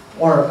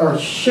or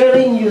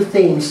sharing you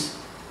things,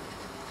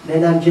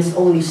 then I'm just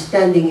only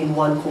standing in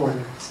one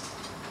corner?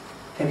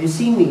 Have you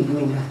seen me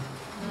doing that?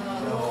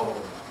 No.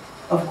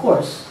 Of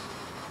course.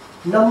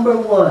 Number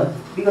one,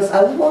 because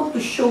I want to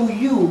show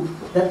you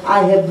that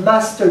I have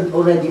mastered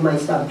already my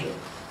subject.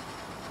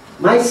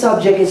 My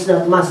subject is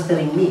not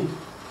mastering me.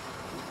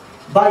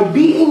 By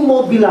being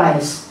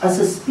mobilized as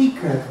a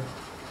speaker,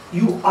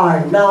 you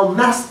are now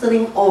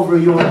mastering over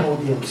your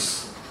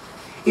audience.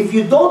 If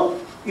you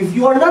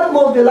are not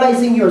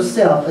mobilizing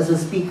yourself as a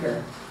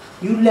speaker,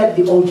 you let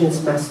the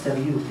audience master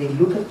you. They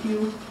look at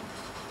you.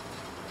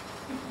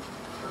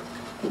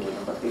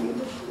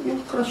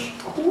 Yung crush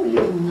ko,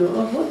 yun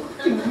na.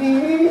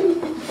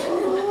 Tingin.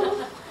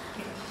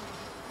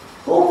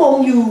 Who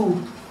among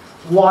you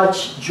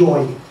watch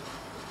Joy?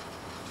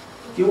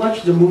 Do you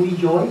watch the movie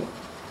Joy?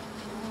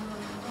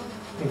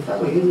 In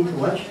fact, you need to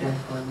watch that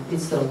one.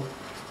 It's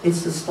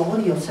the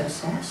story of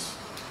success.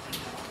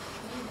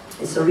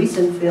 It's a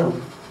recent film.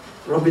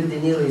 Robert De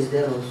Niro is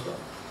there also.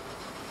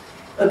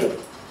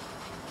 Okay.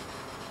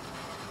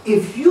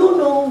 If you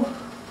know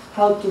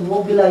how to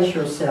mobilize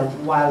yourself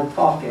while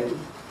talking,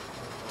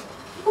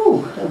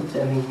 I'm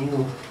telling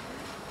you,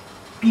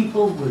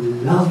 people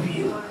will love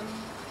you.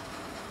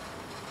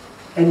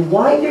 And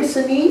why there's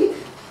a need?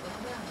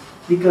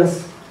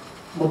 Because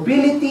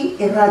Mobility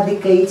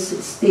eradicates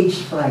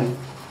stage fright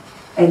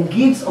and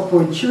gives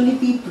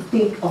opportunity to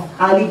think of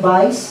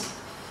alibis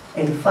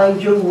and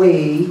find your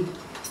way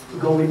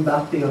going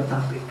back to your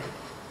topic.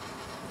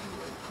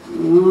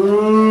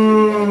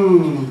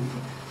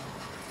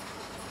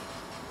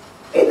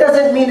 It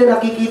doesn't mean na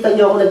nakikita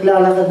niyo ako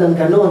naglalakad ng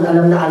ganon.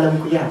 Alam na alam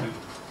ko yan.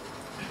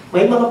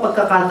 May mga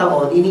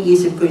pagkakataon,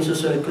 iniisip ko yung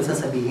susunod ko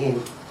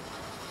sasabihin.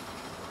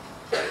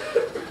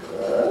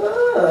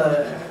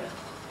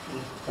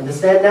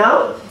 Understand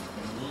now?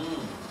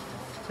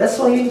 That's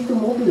why you need to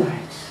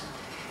mobilize.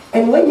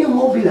 And when you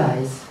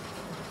mobilize,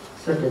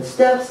 certain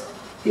steps,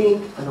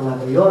 think, ano nga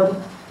ba yun,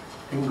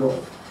 and go.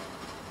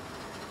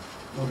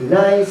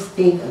 Mobilize,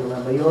 think, ano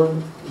nga ba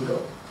yun, and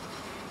go.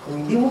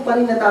 Kung hindi mo pa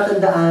rin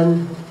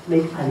natatandaan,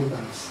 make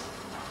alibis.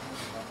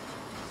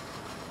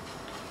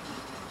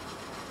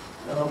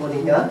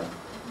 Nakamunin nga?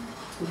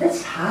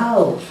 That's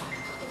how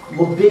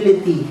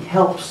mobility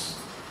helps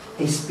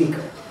a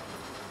speaker.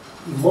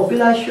 You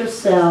mobilize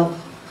yourself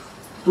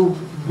to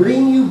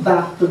bring you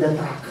back to the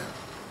track.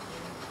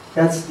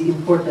 That's the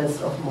importance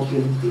of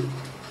mobility.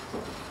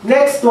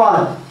 Next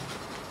one,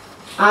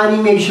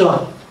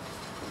 animation.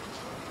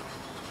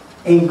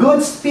 A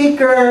good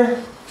speaker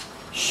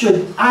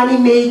should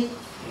animate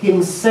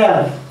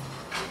himself.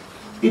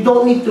 You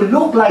don't need to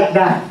look like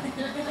that.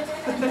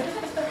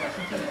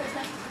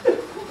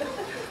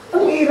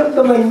 Ang hirap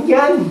naman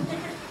yan.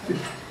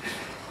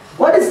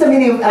 What is the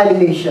meaning of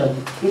animation?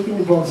 It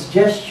involves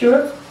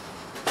gesture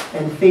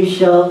and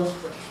facial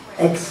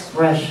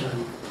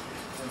expression.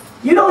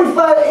 You know, if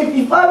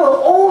I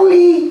will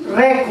only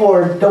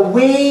record the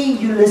way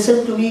you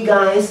listen to me,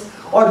 guys,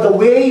 or the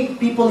way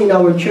people in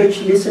our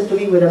church listen to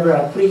me whenever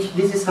I preach,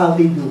 this is how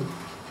they do.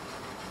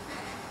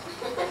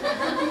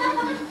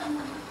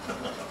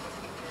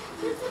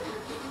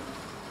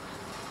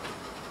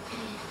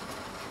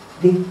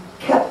 They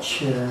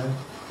capture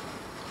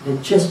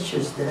the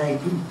gestures that I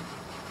do.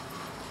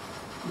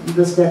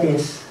 Because that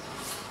is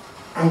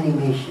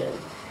animation.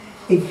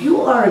 If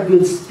you are a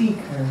good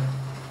speaker,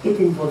 it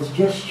involves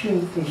gesture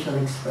and facial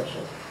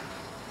expression.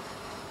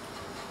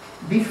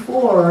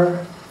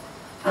 Before,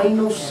 I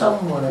know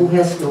someone who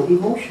has no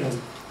emotion.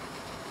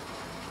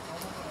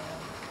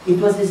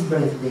 It was his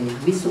birthday.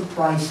 We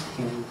surprised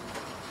him.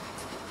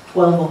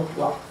 12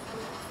 o'clock.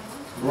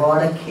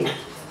 Brought a cake.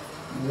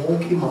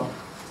 Woke him up.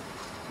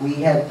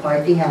 We had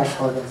party hats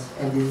on us.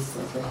 And this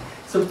was like,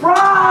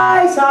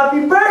 surprise!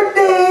 Happy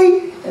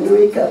birthday! And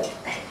we wake up.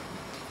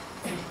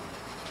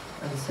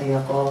 Ang saya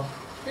ko.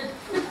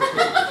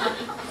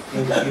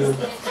 Thank you.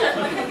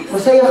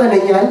 Masaya ka na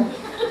yan?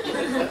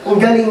 Ang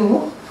galing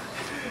mo?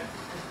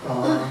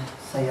 Oh,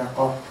 saya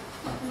ko.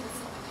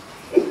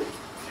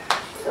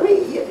 I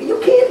mean, you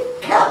can't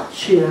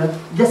capture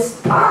the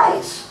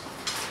spice.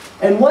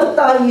 And one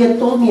time he had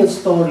told me a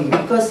story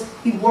because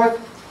he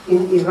worked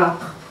in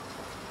Iraq,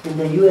 in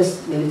the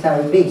U.S.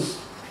 military base.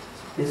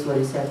 This is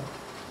what he said.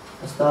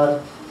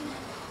 Pastor,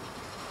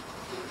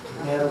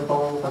 meron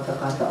pong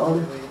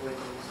pagkakataon.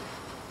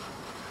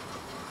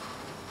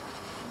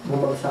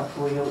 Bumagsak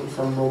po yung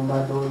isang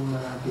bomba doon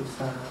malapit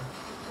sa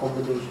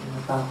accommodation.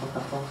 Natakot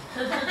ako.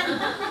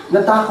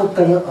 Natakot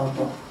kayo?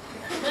 Opo.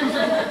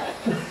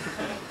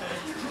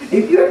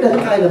 If you're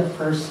that kind of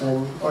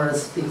person or a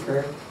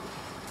speaker,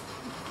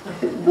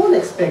 don't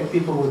expect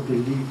people will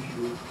believe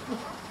you.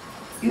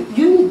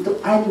 You need to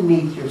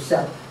animate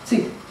yourself.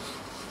 See,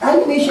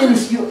 animation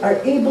is you are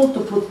able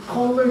to put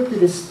color to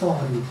the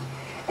story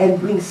and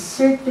bring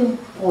certain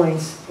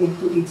points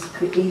into its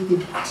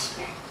creative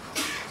aspect.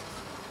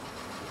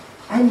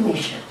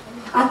 Animation.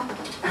 At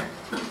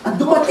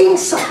dumating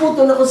sa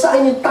punto na kung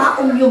saan yung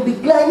taong yung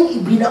bigla niya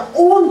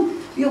ibinaon,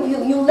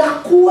 yung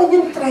nakuha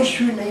niyang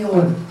treasure na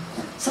yon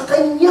sa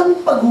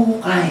kanyang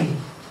paghuhukay.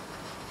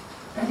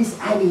 That is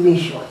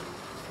animation.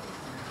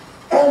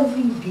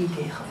 Every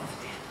detail of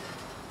it.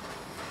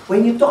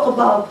 When you talk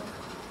about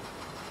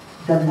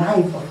the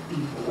life of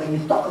people, when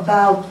you talk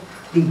about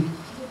the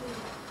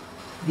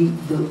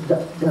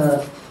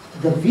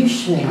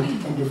vision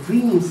and the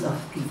dreams of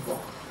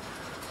people,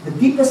 the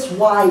deepest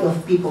why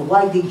of people,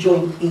 why they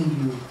join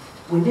AU,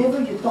 whenever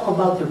you talk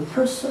about their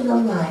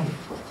personal life,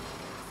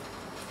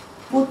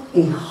 put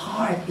a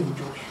heart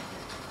into it.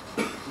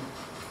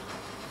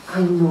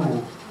 I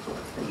know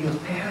that your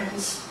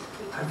parents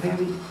are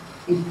very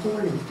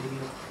important to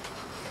you.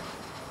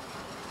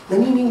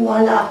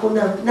 Naniniwala ako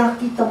na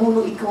nakita mo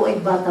nung ikaw ay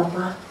bata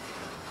pa,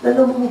 na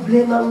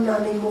namumblema ang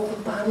nanay mo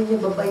kung paano niya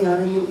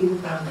babayaran yung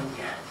inutangan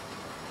niya.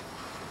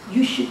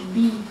 You should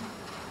be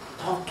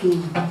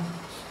talking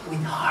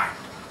with heart.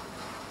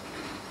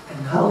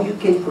 And how you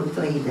can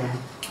portray that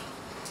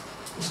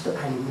is to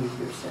animate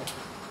yourself.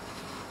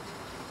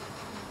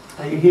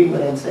 Are you hearing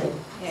what I'm saying?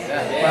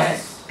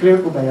 Yes.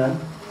 Clear po ba yan?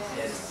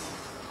 Yes.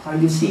 Are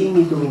you seeing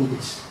me doing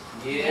this?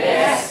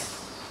 Yes.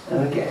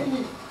 Okay.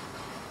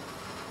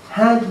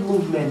 Hand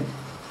movement,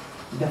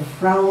 the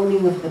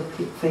frowning of the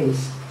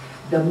face,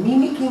 the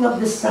mimicking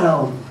of the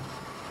sound,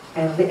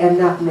 and the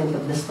enactment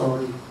of the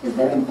story is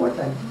very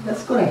important.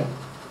 That's correct.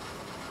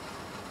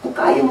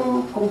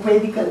 Kung Kung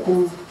pwede ka,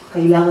 kung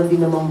kailangan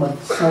din namang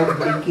mag-sound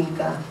breaking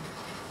ka,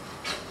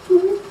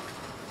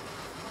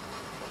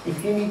 if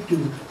you need to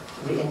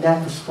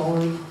reenact a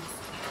story,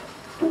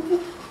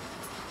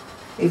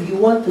 if you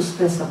want to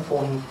stress a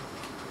point,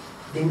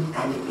 then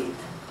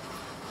animate.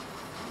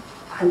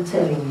 I'm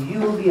telling you, you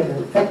will be an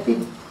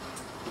effective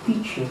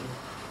teacher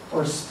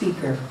or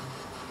speaker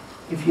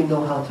if you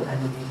know how to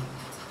animate.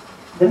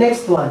 The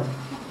next one.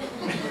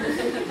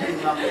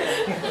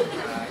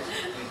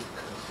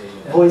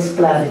 Voice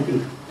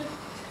clarity.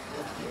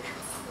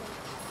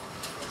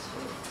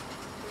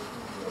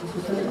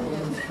 Susunod ang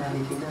voice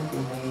clarity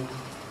natin ay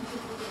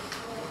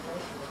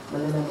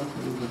malalaman ko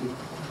yung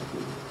dito.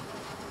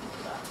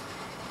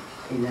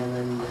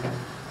 Kailangan na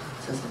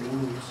sasabihin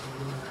mo sa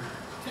iyo.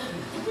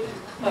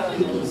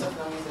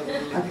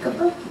 At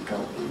kapag ikaw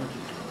ay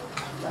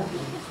nakikita,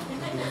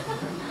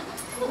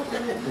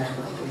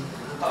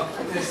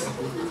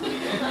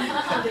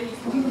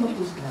 hindi naman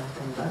po sila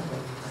ang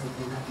bagay kahit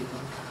na nakikita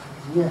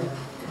niya.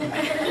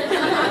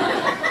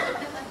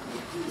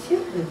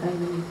 Siyempre, tayo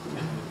na ito.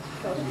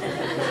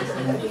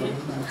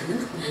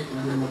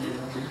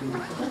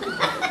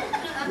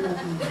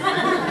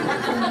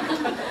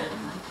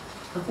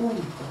 Ako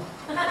ito.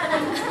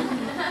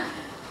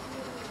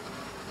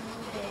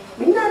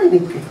 May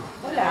narinig kayo?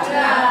 Wala.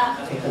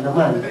 Ito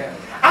naman.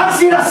 Ang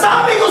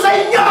sinasabi ko sa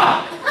inyo!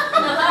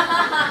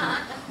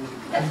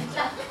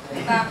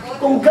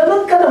 Kung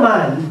ganun ka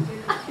naman,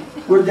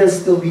 would there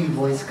still be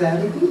voice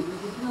clarity?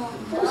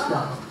 Yes,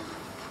 not.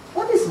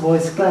 What is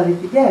voice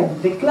clarity then?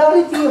 The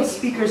clarity of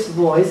speaker's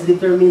voice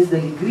determines the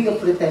degree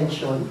of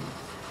retention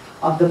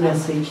of the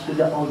message to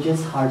the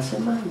audience's hearts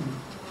and mind.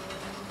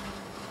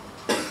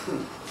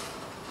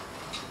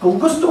 Kung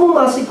gusto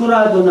mong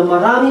masigurado na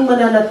maraming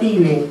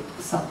mananatili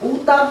sa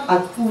utak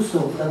at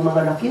puso ng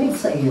mga nakinig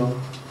sa iyo,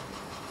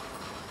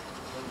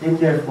 then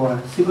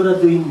therefore,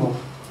 siguraduhin mo,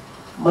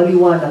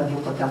 maliwanag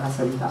yung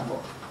pagkakasalita mo.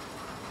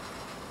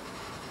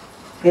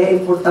 Kaya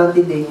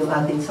importante din yung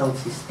ating sound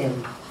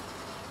system.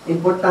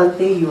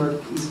 Importante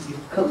you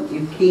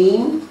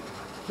came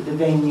to the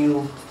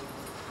venue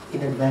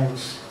in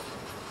advance.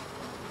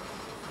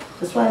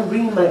 That's why I'm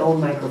bringing my own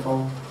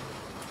microphone.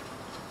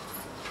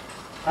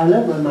 I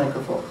love my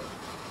microphone.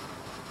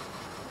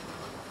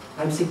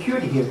 I'm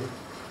secured here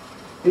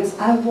because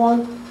I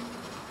want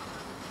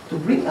to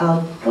bring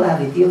out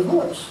clarity of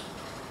voice.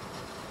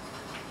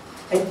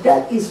 And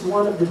that is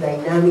one of the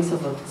dynamics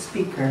of a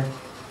speaker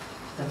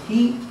that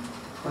he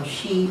or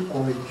she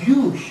or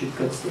you should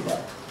consider.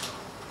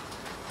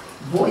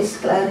 Voice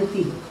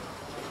clarity.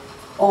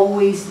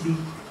 Always be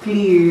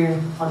clear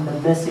on the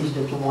message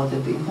that you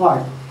wanted to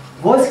impart.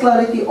 Voice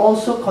clarity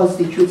also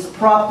constitutes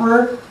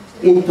proper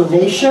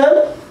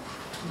intonation,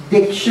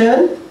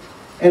 diction,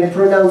 and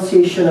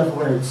pronunciation of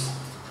words.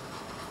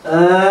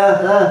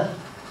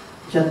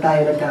 Diyan tayo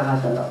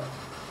nagkakatalo.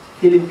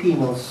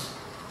 Filipinos.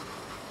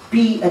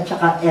 P at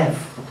saka F.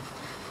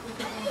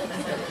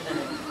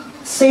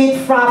 Say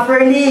it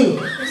properly.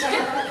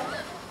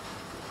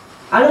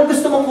 Anong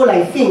gusto mong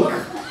kulay? Pink.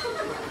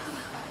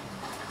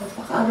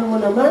 Ano mo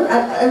naman?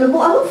 Alam mo,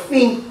 anong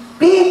pink?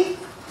 Pink!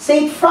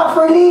 Say it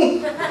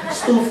properly.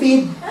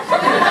 Stupid.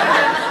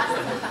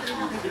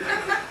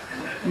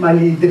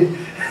 Mali din.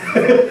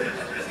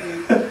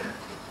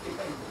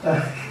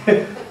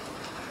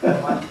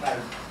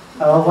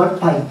 One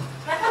pint.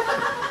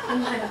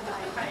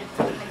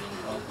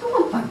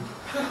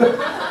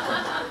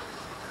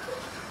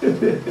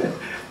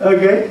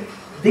 Okay?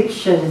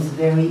 Diction is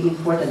very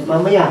important.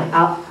 Mamaya,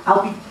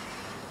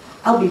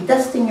 I'll be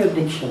testing your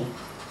diction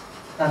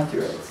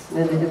afterwards.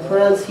 And the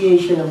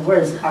pronunciation of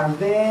words are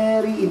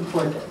very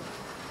important.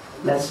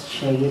 Let's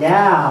check it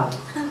out.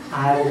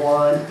 I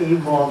want a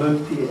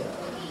volunteer.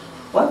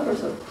 One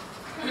person.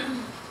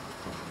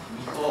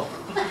 Miko.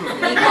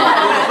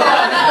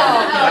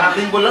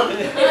 Parating ko lang.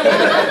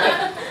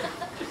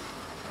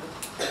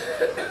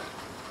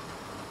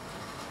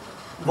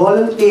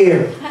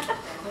 Volunteer.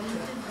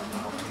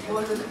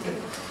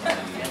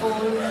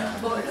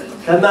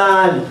 Come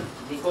on.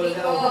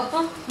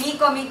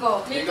 Miko.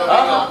 Miko. Sige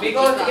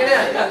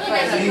na.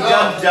 Si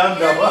Jam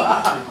daw ba?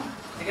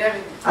 Sige na.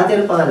 Ate,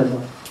 ano pangalan mo?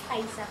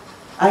 Aisa.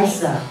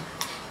 Aisa.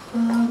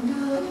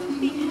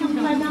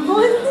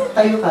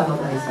 Tayo ka,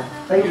 Ma'am Aisa.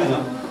 Tayo ka.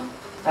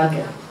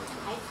 Okay.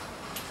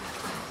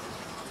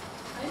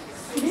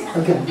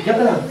 Okay, diyan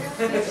ka lang.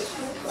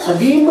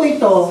 Sabihin mo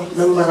ito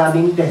ng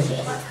maraming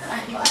beses.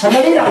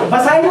 Sandali lang,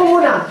 basahin mo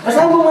muna.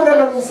 Basahin mo muna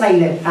ng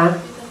silent, ha?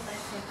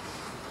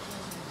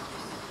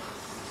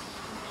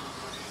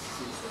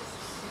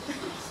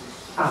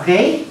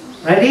 Okay?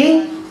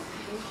 Ready?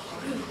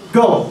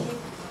 Go!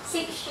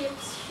 Six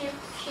ships,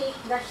 shake,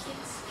 the six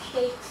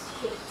shakes.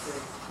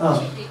 Oh.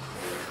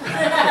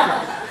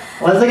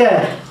 Once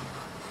again.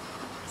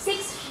 Six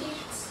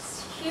ships,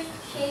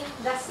 shake,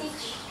 the six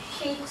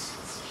shakes.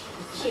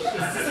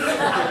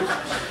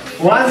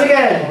 Once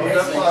again.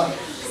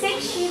 Six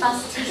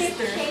ships,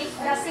 shake,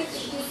 the six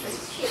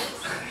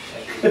shakes.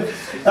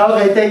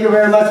 Okay, thank you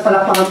very much.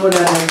 Palakpakan po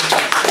natin.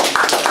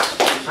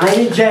 I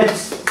need Jen.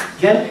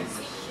 Jen?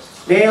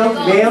 Male,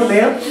 male,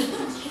 male.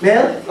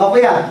 Male? O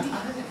kuya.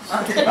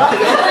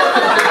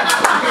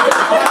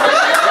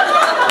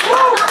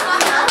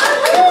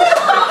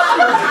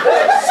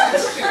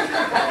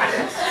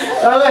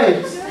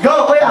 Okay,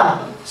 go kuya.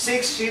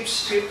 6 ships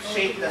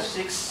shake the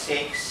 6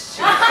 shakes.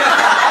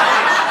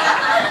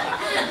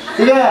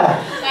 Sige.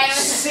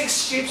 6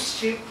 ships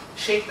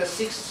shake the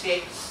 6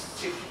 shakes.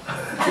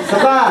 Isa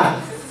pa.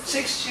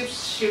 6 ships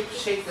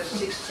shake the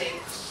 6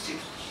 shakes.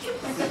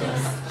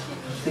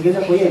 Sige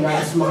na kuya,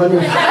 naasma ka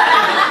na.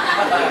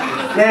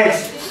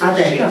 Next.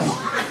 Ate, ikaw.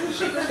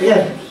 Sige.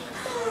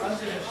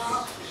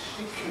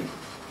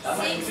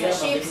 6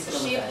 ships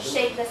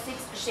shake the 6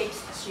 ships.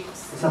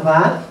 Isa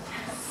pa.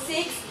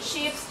 6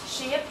 ships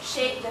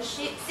shake the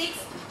 6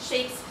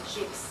 ships.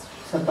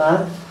 Isa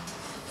pa.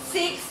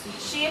 6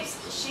 ships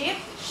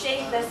shake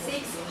the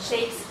 6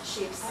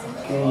 ships.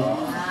 Okay.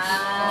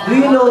 Do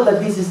you know that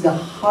this is the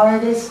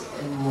hardest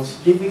and most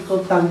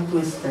difficult tongue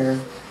twister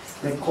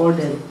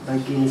recorded by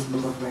Guinness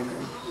Book of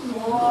Records?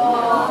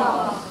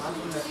 Wow.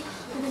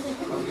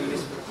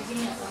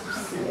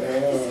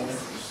 Yes.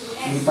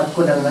 Lipat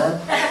ko na nga.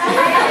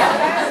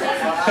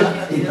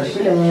 Lipat ko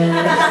na.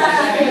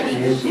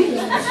 Yes.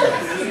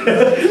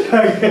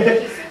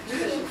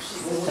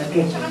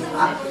 Okay.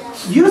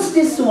 Use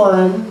this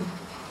one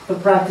to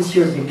practice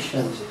your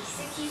diction.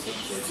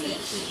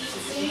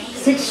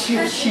 6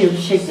 ships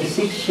shake the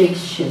 6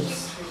 ships.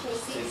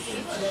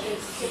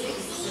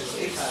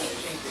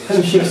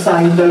 Shake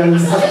cider.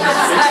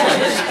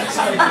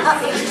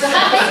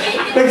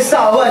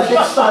 Nagsawa,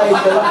 shake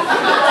cider.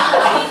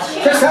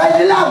 Shake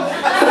cider lang.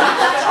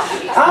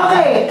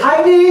 Okay,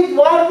 I need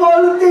one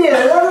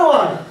volunteer.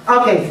 One.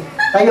 Okay,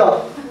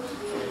 tayo.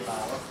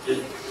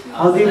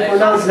 How do you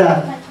pronounce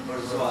that?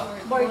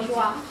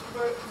 Bourgeois.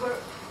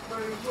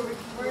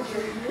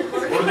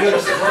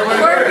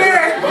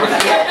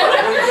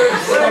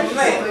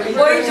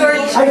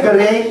 Ay,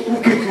 galing. Ang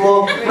cute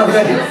mo.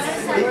 Okay.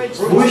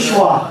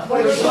 Bourgeois.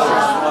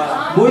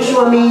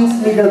 Bourgeois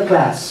means middle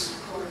class.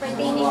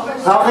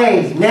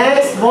 Okay,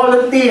 next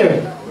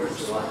volunteer.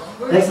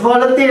 Next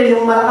volunteer,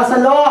 yung malakas sa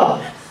loob.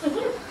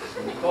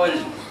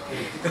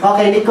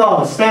 Okay,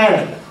 Nicole,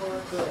 stand.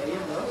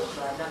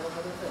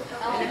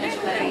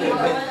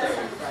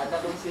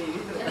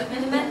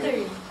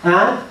 Elementary.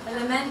 Ha?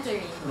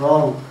 Elementary.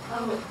 Wrong.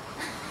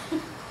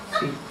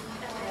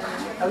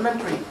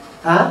 Elementary.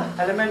 Ha?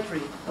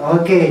 Elementary.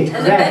 Okay,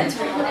 correct.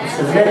 It's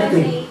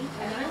elementary.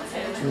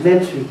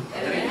 Elementary.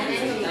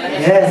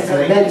 Yes,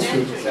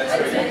 elementary.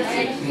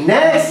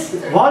 Next,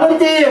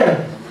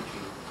 volunteer.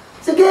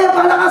 Sige,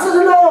 palakasan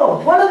sa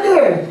loob.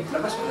 Volunteer.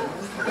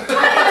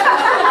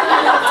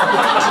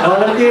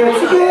 Volunteer.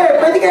 Sige,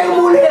 pwede kayo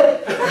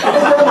umulit.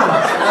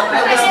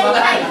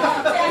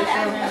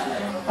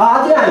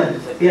 Ah, yan.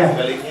 Yeah.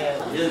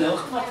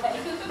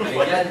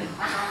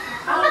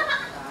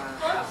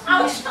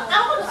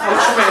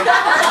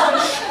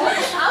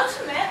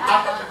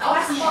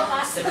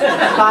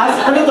 Pass?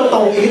 Ano ito,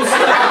 tongits?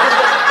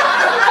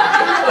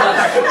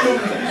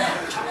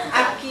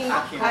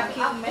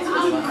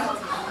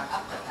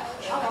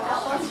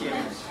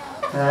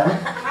 Ha?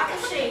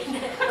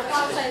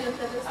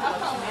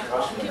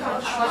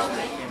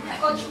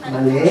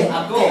 Mali?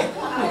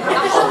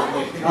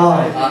 Oh.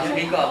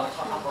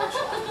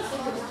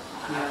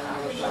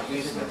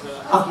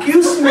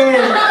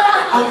 Accusement!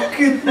 Ang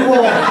cute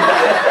mo!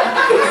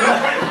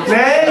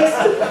 Next!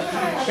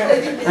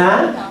 Ha?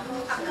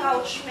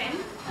 Accouchement.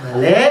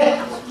 Mali?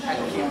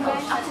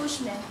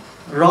 Accouchement.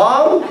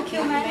 Wrong?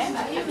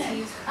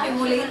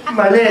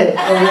 Mali.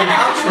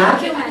 Ha?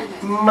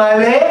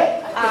 Mali?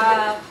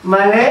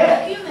 Mali?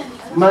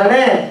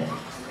 Mali.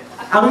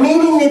 Ang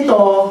meaning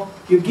nito,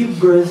 you give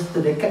birth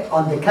to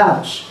on the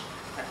couch.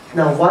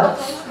 Now what?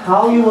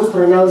 How you will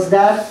pronounce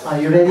that? Are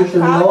you ready to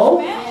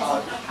know?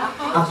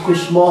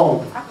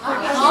 Accouchement.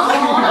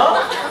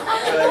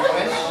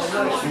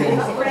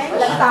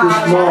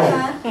 Accouchement.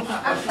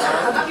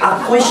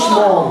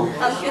 Accouchement.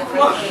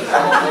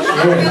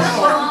 Yes.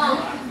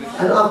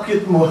 Ano ang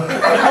cute mo?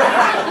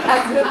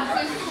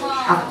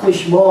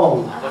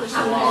 Accouchement.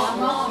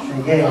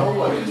 Sige.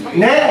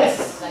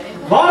 Next!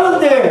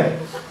 Volunteer!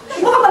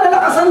 Mga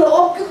malalakas ang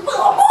loob.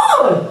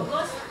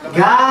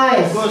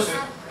 Guys!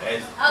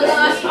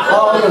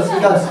 Oh, yes,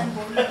 yes.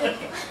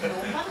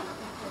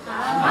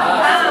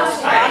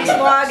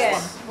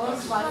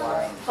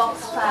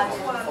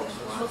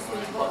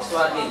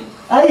 Volkswagen.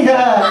 Ay,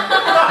 ha!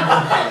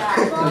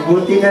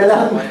 Buti na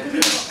lang.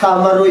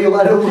 Camaro yung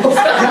ano mo.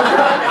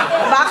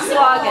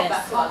 Volkswagen.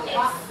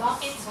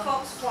 It's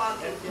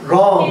Volkswagen.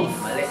 Wrong.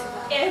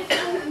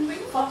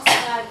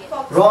 Volkswagen.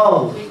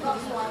 Wrong.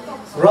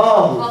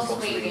 Wrong.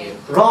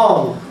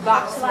 Wrong.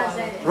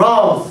 Volkswagen. Wrong.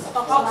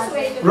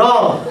 Volkswagen.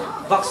 Wrong.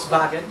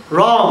 Volkswagen.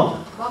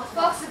 Wrong.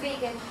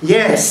 Volkswagen.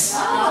 Yes.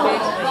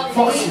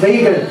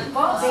 Volkswagen.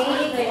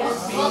 Volkswagen.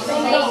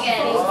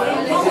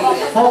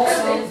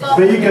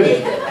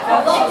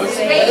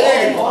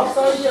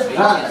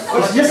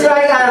 It's just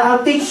like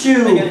I'll teach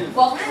you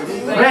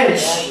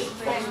French.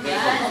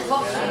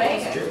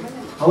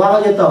 Hawakan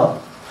niyo to.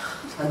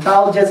 Ang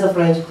tawag dyan sa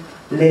French,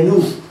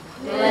 lenu.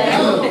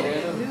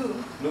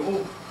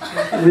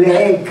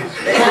 Leg.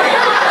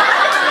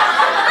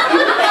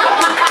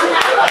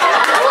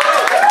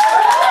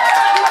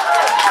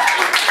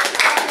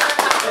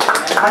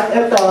 At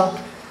ito,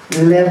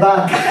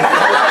 lebag.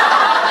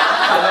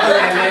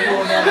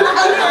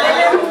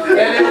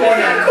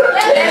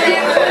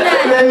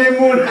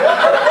 Lelimun.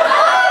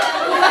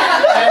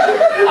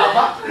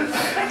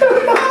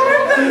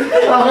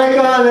 Okay,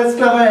 come on, let's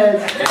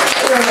correct.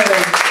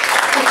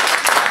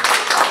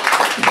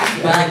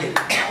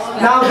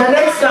 Now, the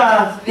next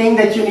thing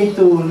that you need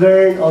to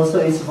learn also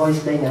is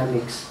voice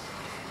dynamics.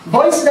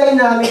 Voice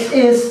dynamics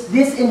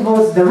this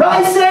involves the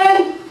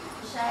rising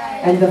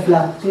and the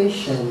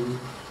fluctuation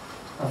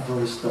of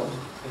voice tone.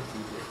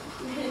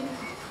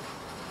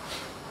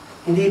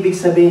 Hindi ibig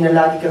sabihin na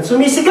lagi kang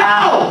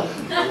sumisigaw!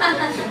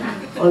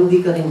 O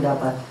hindi ka rin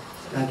dapat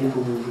lagi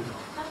bumuli.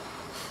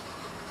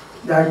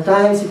 There are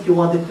times if you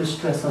wanted to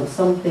stress on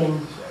something,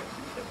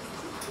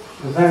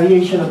 the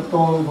variation of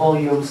tone,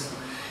 volumes,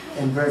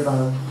 and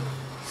verbal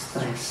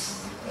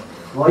stress.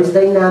 Voice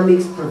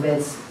dynamics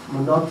prevents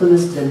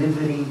monotonous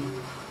delivery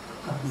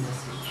of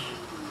message.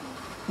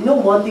 You know,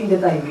 one thing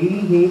that I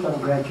really hate on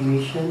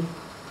graduation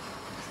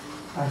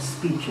are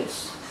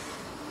speeches.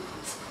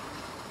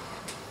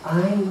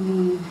 I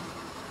need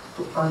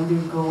to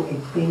undergo a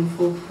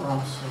painful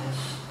process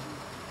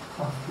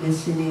of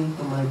listening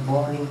to my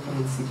boring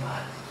principal.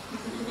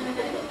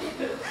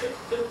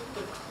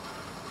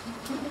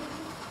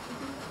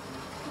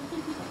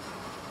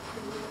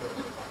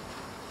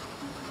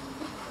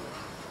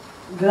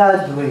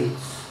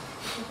 Graduates,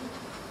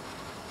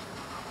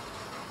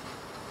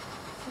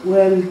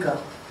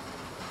 welcome.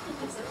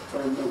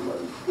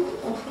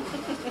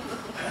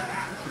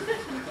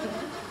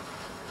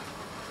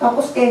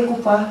 Tapos echo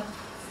pa,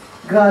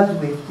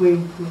 graduate,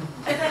 wait.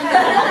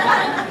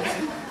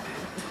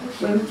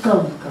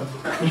 Welcome.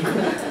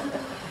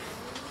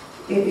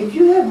 If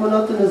you have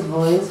monotonous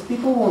voice,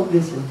 people won't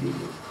listen to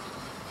you.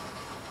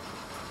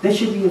 There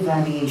should be a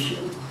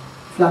variation,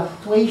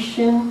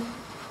 fluctuation,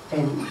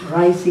 and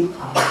rising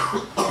up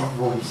of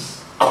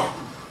voice,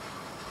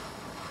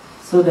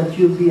 so that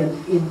you'll be an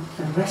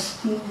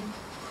interesting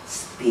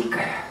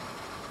speaker.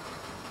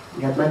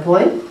 You got my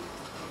point?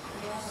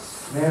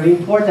 Yes. Very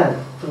important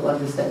to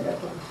understand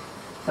that one.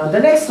 Now the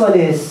next one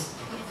is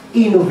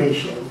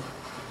innovation.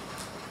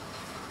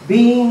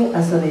 Being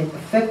as an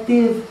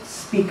effective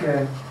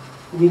speaker,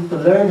 you need to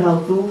learn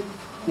how to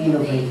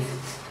innovate.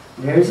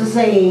 There's a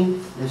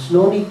saying, there's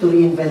no need to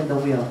reinvent the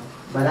wheel.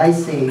 But I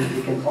say,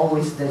 you can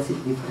always dance it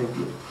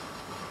differently.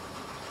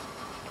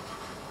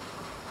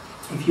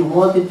 If you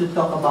wanted to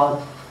talk about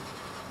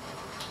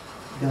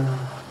the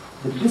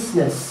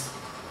business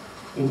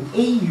in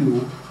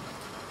AU,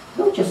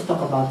 don't just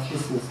talk about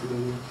business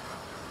in AU.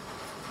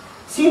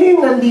 Sino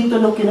yung nandito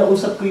nung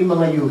kinausap ko yung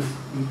mga youth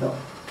dito?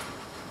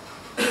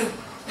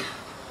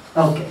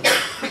 Okay.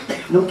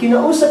 Nung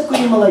kinausap ko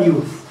yung mga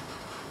youth,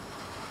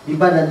 di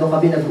ba nandun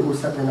kami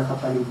nag-uusap na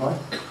nakapalibot?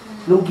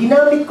 Nung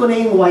ginamit ko na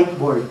yung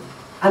whiteboard,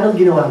 anong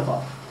ginawa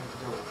ko?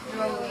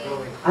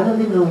 Drawing. Anong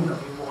dinrawing ko?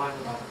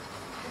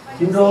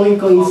 Yung drawing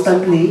ko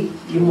instantly,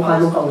 yung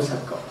mukha nung kausap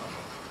ko.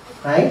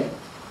 Right?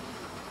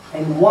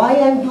 And why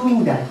I'm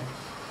doing that?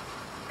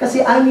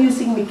 Kasi I'm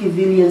using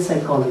Machiavellian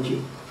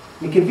psychology.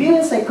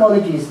 Machiavellian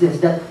psychology is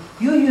this, that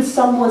you use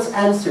someone's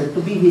answer to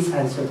be his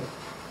answer.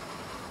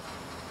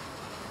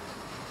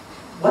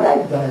 What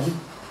I've done,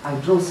 I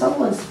draw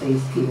someone's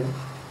face here.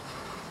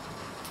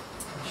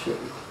 I'll show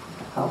you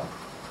how.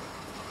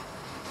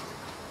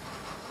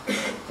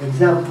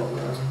 Example.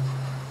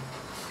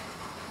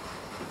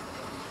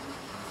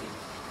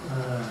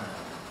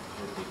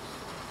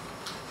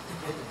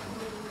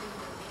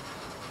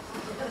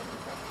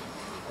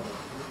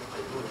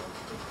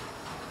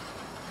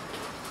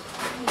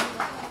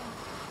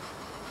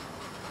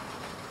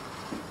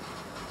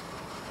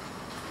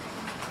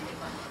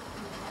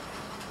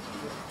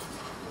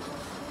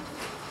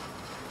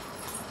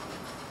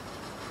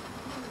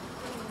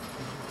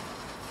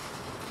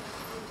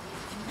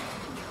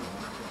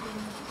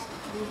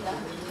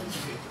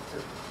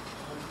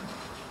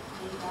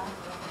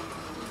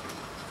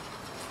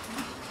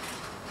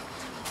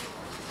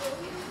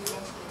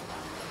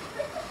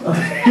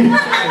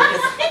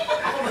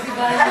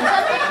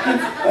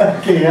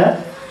 Okay, yeah?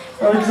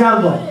 For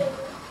example,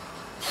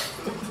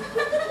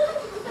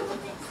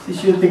 si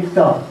shooting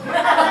to.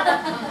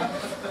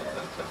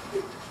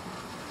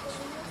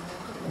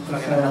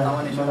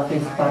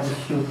 Malaking Spanish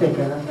shooting,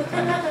 ano?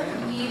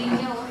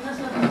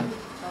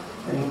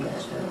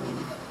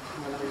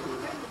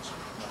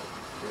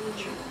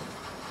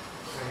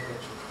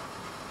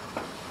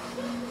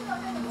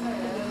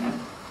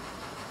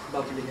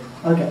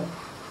 Okay.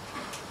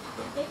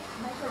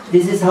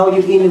 This is how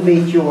you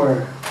innovate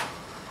your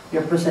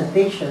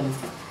presentation.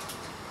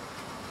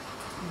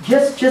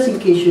 Just in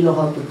case you know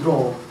how to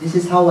draw, this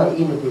is how I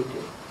innovate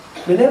it.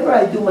 Whenever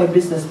I do my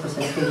business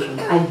presentation,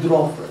 I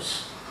draw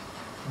first.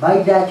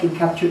 By that, you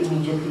capture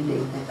immediately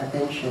the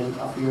attention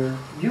of your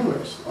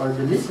viewers or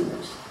the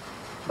listeners.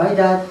 By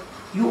that,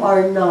 you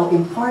are now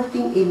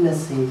imparting a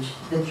message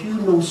that you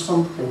know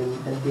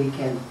something that they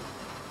can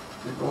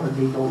or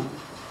they don't.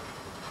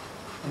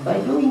 And by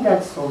doing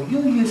that, so you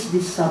use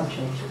this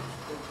subject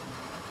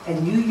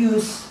and you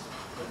use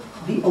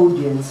the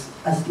audience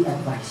as the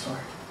advisor.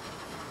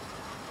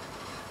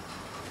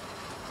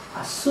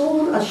 As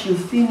soon as you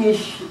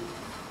finish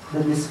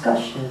the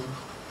discussion,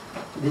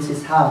 this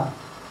is how.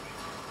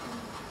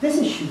 This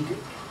is Shutik.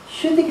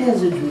 Shutik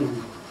has a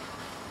dream.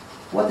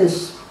 What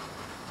is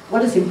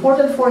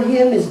important for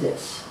him is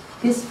this,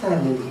 his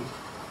family.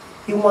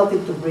 He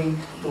wanted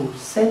to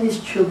send his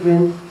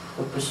children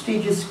to a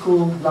prestigious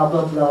school, blah,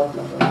 blah, blah,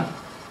 blah, blah.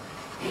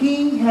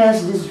 He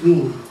has this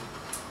dream,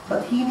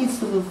 but he needs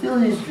to fulfill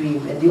his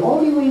dream, and the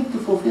only way to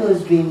fulfill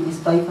his dream is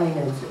by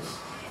finances.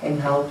 And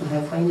how to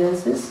have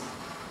finances?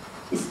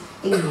 Is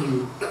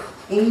AU.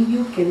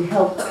 AU can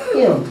help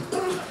him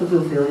to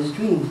fulfill his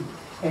dream.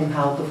 And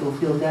how to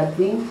fulfill that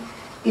dream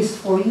is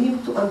for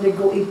him to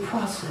undergo a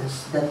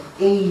process that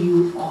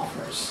AU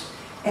offers.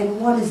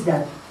 And what is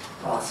that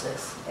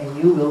process? And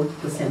you will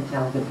present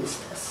now the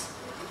business.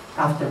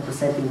 After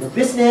presenting the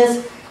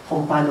business,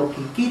 kung paano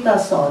kikita,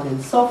 so on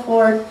and so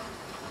forth,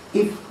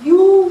 if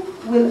you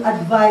will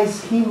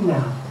advise him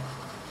now,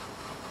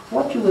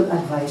 what you will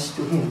advise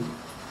to him?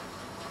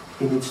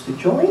 He needs to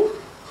join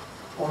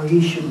or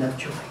he should not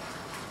join?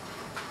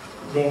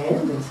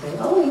 Then they say,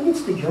 oh, he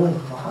needs to join.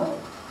 Wow.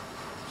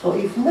 So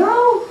if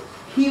now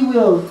he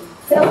will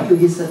tell you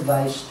his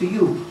advice to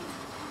you,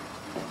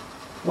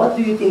 what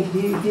do you think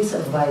his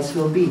advice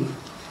will be?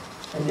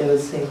 And they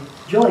will say,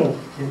 join,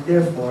 and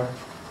therefore,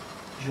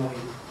 join.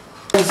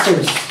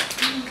 Answers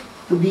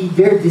to be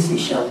their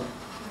decision.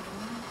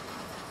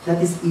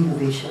 That is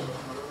innovation.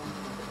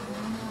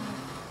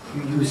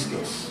 You use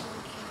this.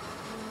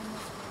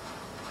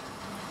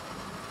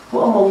 Who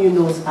among you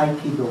knows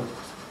Aikido?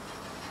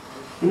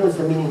 You know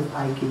the meaning of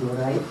Aikido,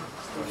 right?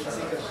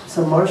 It's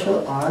a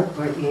martial art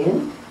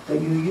wherein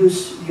that you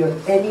use your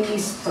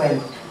enemy's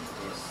strength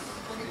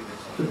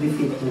to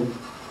defeat him.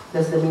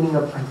 That's the meaning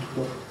of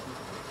Aikido.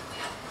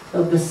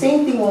 Now, the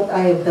same thing what I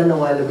have done a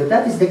while ago,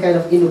 that is the kind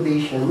of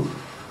innovation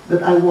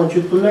that I want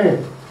you to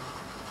learn.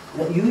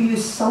 That you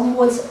use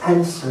someone's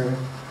answer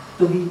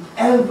to be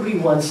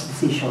everyone's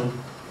decision.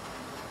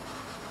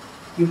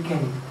 You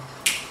can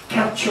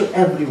capture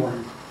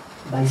everyone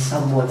by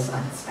someone's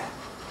answer.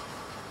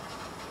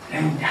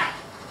 Learn that.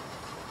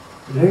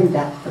 Learn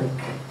that trick.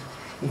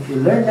 If you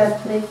learn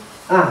that trick,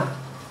 I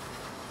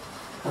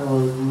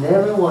will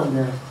never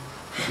wonder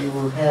if you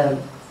will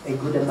have a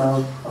good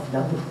amount of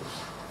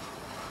downloads.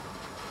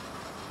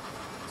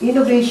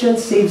 Innovation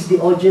saves the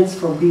audience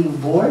from being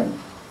bored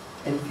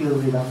and feel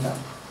redundant.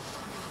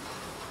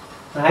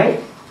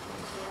 Right?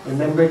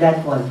 Remember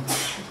that one.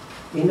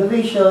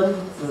 Innovation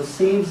will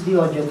save the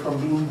audience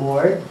from being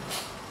bored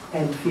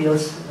and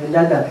feels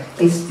redundant.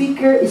 A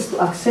speaker is to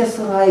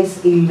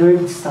accessorize a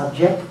learned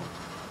subject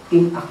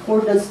in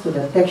accordance to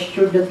the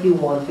texture that he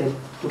wanted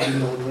to be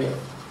known with.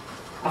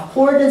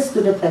 Accordance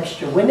to the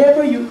texture.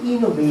 Whenever you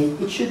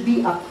innovate, it should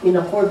be in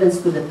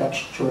accordance to the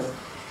texture.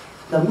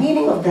 The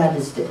meaning of that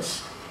is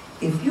this.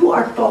 If you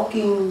are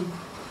talking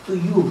to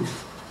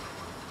youth,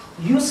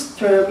 use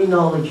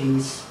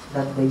terminologies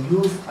that the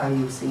youth are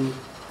using.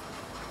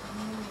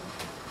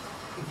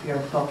 If you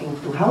are talking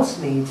to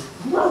housemates,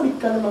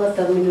 gumamit ka ng mga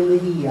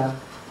terminolohiya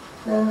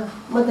na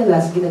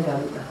madalas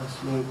ginagamit na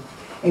housemaid.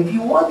 If you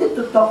wanted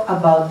to talk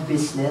about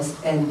business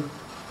and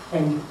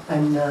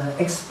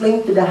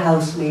explain to the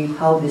housemaid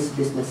how this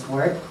business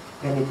works,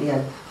 ganito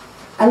yan.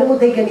 Alam mo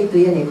tayo ganito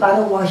yan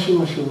parang washing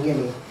machine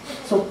yan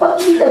So pag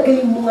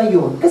ilagay mo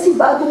ngayon, kasi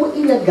bago mo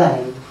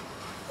ilagay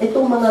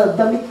itong mga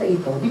damit na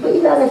ito, di ba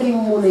ilalagay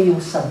mo muna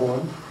yung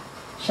sabon,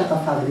 saka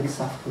fabric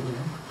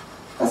softener?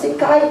 Kasi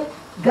kahit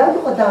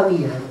gaano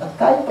kadami yan, at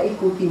kahit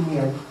paikutin mo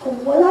yan,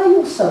 kung wala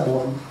yung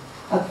sabon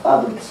at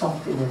fabric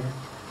softener,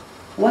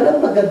 walang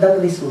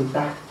magandang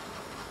resulta.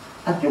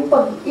 At yung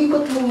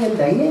pag-ikot mo yan,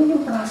 yan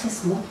yung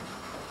process mo.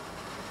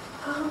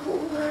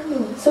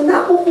 So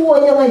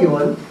nakukuha niya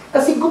ngayon,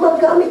 kasi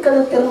gumagamit ka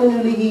ng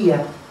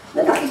terminolohiya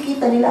na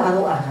nakikita nila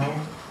araw-araw.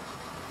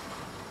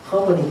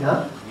 Company,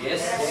 ha?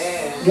 Yes.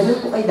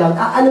 Ganun po kayo daw.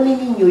 Aalamin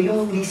ninyo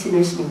yung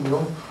listeners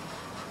ninyo.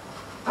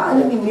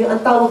 Aalamin ninyo,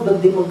 ang tawag doon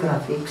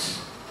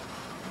demographics.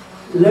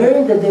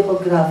 Learn the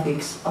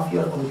demographics of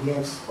your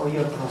audience or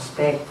your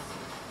prospect.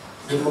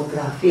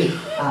 Demographic.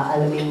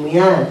 Aalamin mo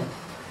yan.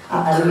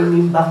 Aalamin mo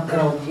yung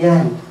background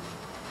yan.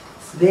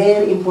 It's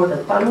very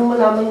important. Paano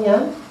malaman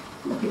yan?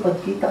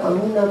 Makipagkita ka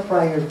muna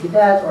prior to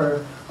that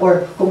or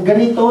kung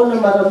ganito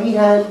na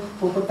maramihan,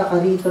 pupunta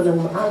ka rito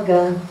ng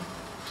maaga,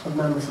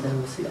 magmamasdan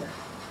mo sila.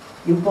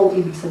 Yun po ang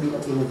ibig sabihin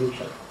ng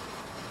innovation.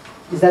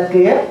 Is that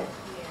clear?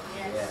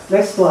 Yes.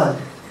 Next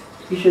one.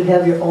 You should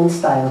have your own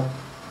style.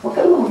 Huwag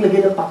ka naman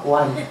maglagay ng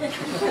pakwan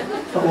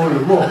sa ulo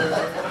mo.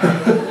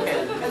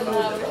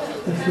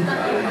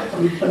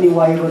 Hindi pa ni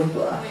Wyron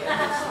to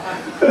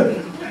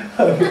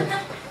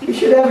You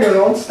should have your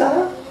own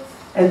style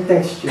and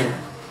texture.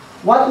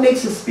 What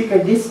makes a speaker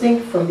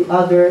distinct from the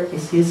other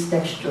is his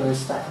texture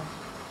style.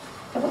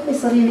 Dapat may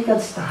sarili kang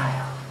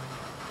style.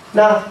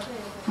 Na,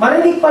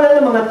 marinig pala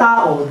ng mga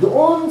tao,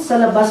 doon sa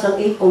labas ng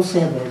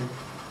 807,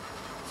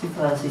 si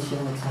Francis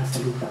yung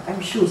nagsasalita. I'm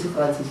sure si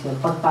Francis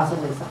yung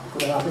pagpasok ng sabi ko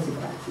na si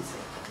Francis.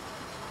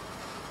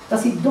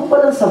 Kasi doon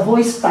pa lang sa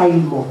voice style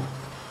mo,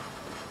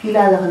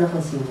 kilala ka na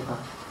kung sino ka.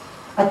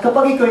 At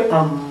kapag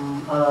ikaw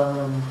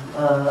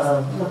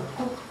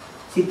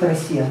si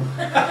Tres yan.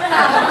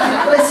 Si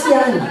Tres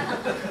yan.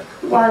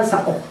 Iwanan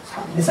sa ko.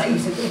 Sabi niya sa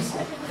isip.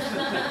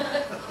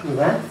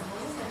 Diba?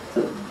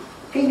 So,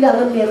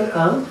 kailangan meron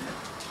kang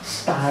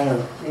style.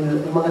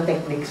 Yung mga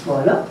techniques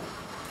mo, alam?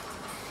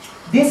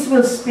 This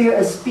will spare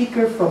a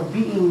speaker from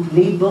being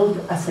labeled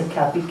as a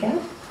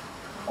copycat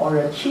or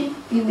a cheap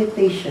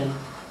imitation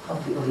of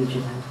the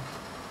original.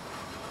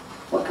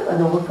 Huwag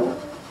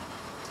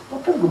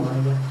kang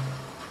gumaya.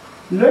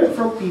 Learn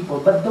from people,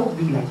 but don't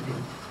be like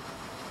them.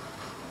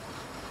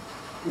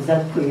 Is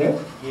that clear?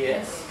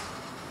 Yes.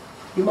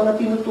 Yung mga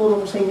tinuturo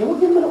ko sa inyo, huwag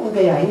niyo man akong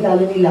gayahin,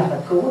 lalo nilakad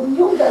ko, huwag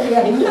niyo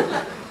gayahin niyo.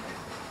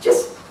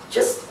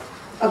 Just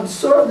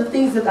absorb the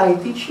things that I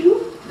teach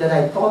you, that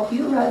I taught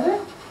you rather,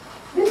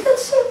 then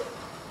that's it.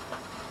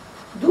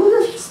 Do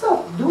the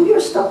stuff. Do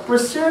your stuff.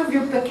 Preserve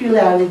your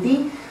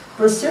peculiarity.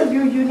 Preserve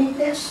your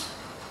uniqueness.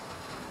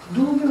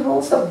 Do your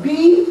own stuff.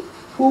 Be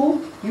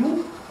who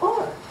you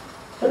are.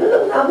 Ano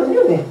lang naman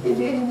yun eh.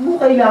 Hindi mo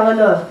kailangan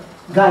na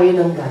gaya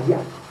ng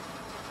gaya.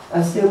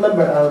 As you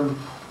remember,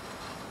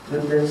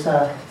 doon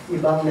sa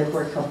ibang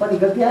network company,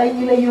 gagayahin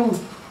nila yung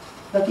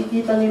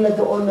nakikita nila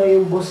doon na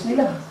yung boss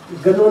nila.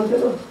 Ganon.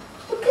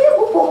 Huwag kaya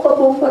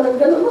bumpa ng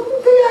ganon. Huwag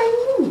mong gayahin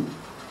yun.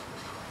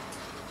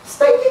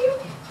 Style na yun.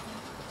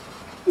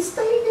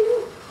 Style na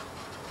yun.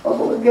 Huwag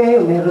mong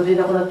gagayahin. Meron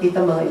din ako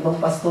nakita mga ibang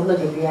pastor na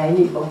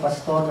gagayahin yung ibang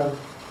pastor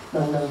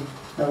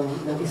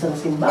ng isang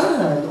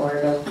simbahan or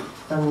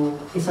ng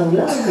isang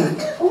langit.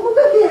 Huwag mong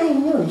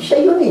gagayahin yun.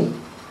 Siya yun eh.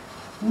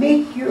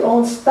 Make your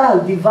own style.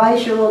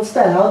 Devise your own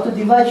style. How to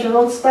devise your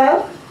own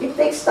style? It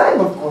takes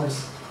time, of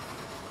course.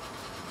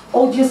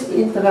 Audience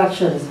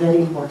interaction is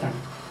very important.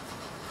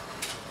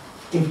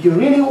 If you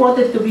really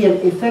wanted to be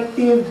an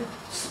effective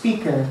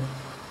speaker,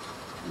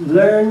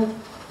 learn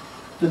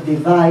to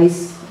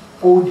devise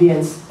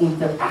audience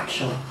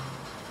interaction.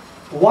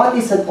 What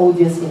is an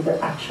audience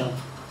interaction?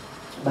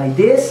 By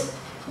this,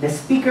 the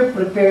speaker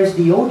prepares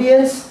the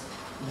audience,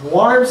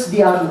 warms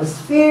the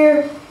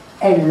atmosphere,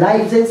 and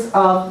lightens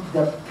up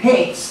the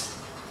pace.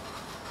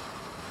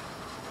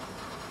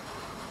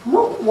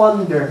 No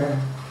wonder,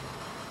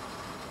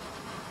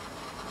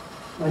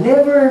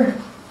 whenever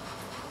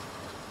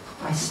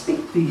I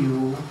speak to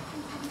you,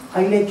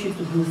 I let you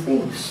to do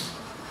things.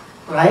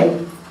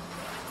 Right?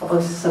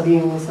 Kapag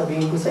sabihin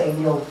ko sa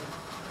inyo,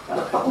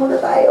 palakpak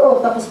muna tayo,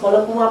 tapos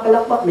walang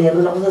pumapalakpak,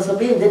 meron ako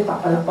sasabihin, then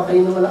papalakpak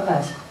kayo ng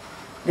malakas.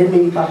 Then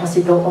may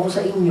ipapasigaw ako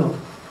sa inyo.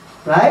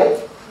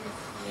 Right?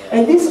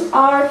 And these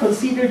are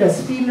considered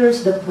as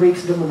fillers that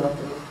breaks the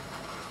monotony.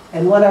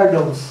 And what are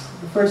those?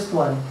 The first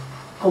one,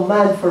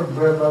 command for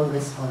verbal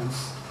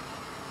response.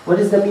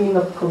 What is the meaning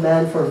of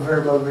command for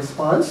verbal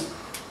response?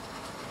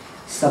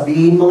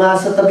 Sabihin mo nga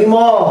sa tabi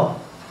mo.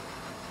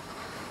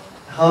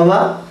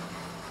 Tama?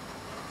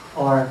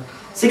 Or,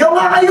 sigaw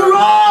nga kayo,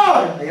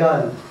 roar!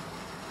 Ayun.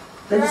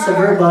 That is a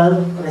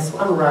verbal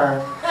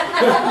response.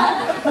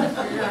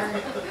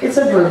 It's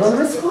a verbal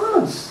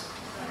response.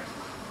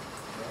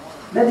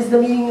 That is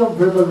the meaning of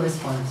verbal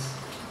response.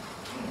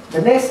 The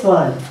next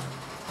one,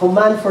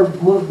 command for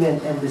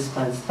movement and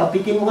response.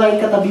 Tapikin mo nga yung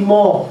katabi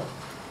mo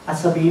at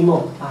sabihin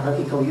mo, parang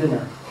ikaw yun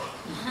ah.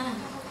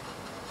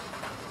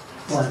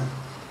 One.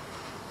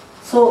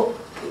 So,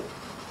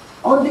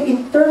 on the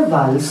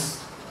intervals,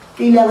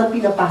 kailangan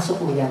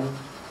pinapasok mo yan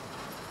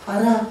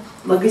para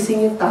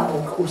magising yung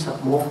taong kausap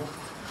mo.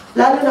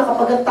 Lalo na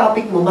kapag ang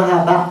topic mo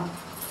mahaba.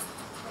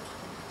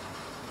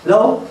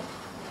 Hello?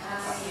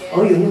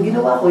 Oh, yun yung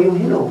ginawa ko, yung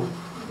hello.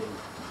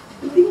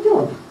 Hindi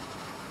yun.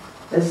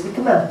 That's the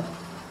command.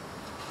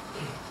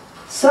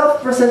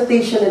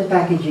 Self-presentation and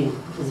packaging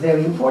is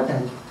very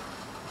important.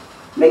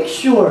 Make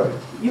sure,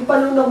 yung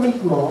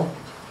panunamit mo,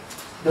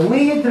 the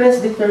way you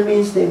dress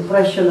determines the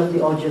impression of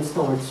the audience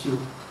towards you.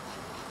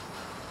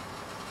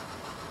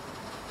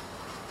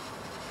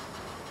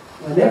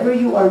 Whenever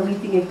you are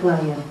meeting a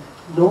client,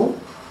 know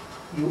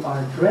you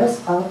are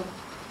dressed up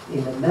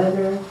in a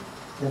manner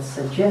that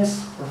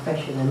suggests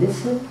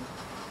professionalism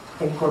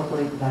and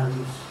corporate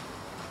values.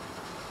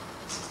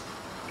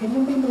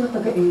 Ganyan ba yung mga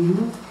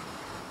taga-AU?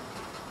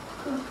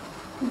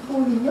 Yung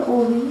poli niya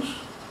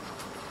orange,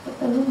 at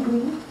anong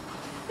green.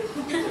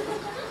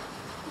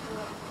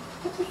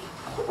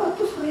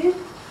 Sapatos red.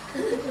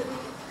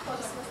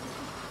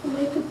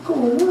 United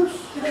colors.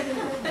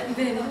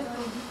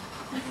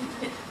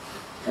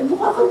 Ay,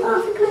 mukha kang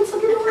traffic light sa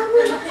ginawa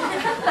mo.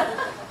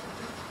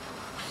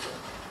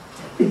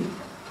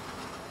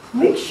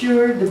 Make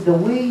sure that the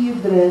way you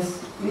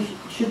dress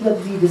should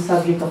not be the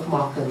subject of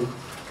mockery.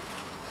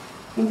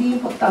 Hindi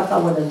yung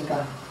pagtatawanan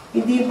ka.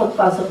 Hindi yung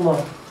pagpasok mo,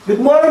 good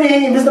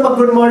morning! Imbes na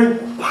mag-good morning.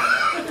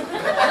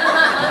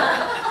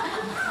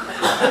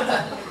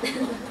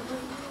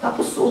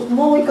 Tapos suot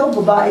mo, ikaw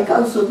babae ka,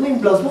 ang suot mo yung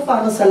blouse mo,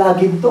 parang sa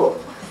lagin to.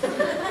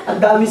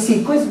 Ang dami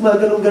sequence,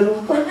 mga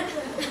ganun-ganun pa.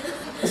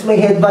 Tapos may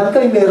headband ka,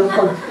 yung meron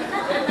pang,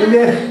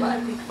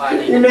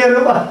 yung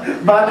meron pa,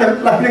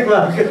 butterfly,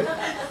 nagbagal.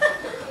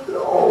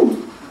 No,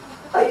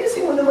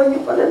 ayusin mo naman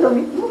yung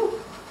pananamit mo.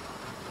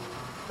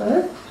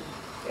 Huh?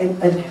 And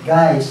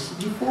guys,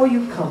 before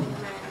you come,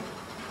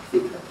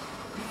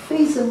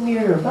 face a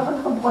mirror, baka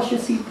nakabukas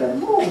yung zipper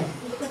mo.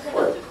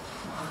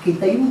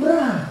 Makakita yung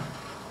bra.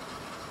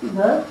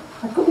 Diba?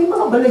 At kung may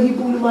mga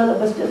balahibong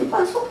lumalabas dyan,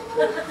 ipasok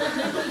mo.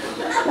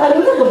 Lalo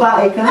na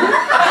babae ka.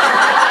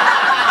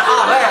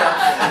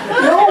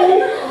 No!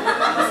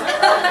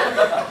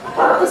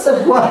 Parang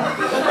sagwa.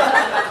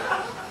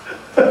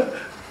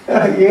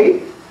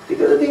 Okay?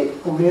 Tignan natin,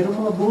 kung meron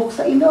mga buhok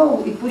sa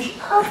ilaw, i-push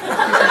up.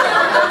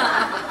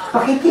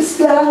 Pakikis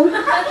lang.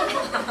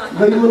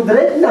 Gawin mo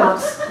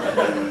dreadlocks.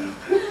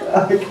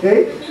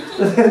 Okay?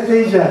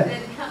 Presentation.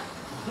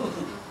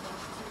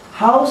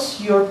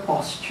 How's your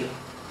posture?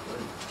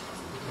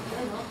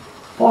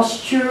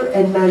 Posture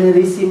and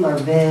mannerism are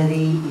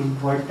very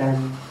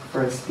important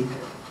for a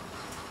speaker.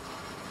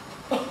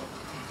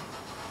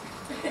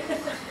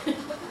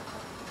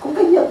 Kung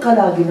ganyan ka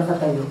lagi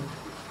nakatayo,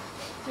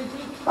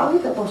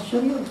 pangit na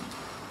posture yun.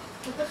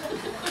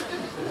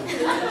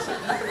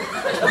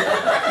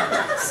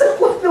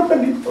 Sagot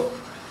naman ito.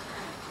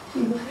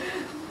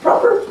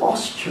 Proper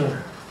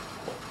posture.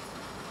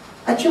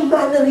 At yung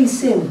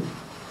mannerism.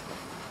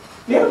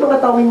 Meron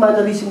mga tawing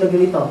mannerism na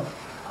ganito.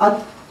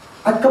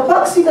 At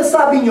kapag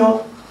sinasabi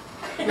nyo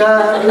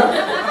na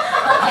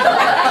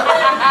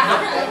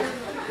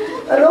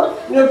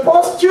your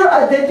posture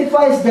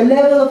identifies the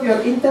level of your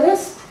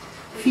interest,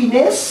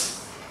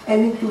 finesse,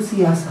 and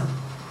enthusiasm.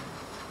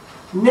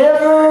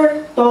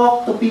 Never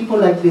talk to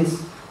people like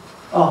this.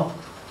 Oh,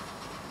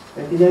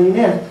 natindihan nyo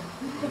na yan.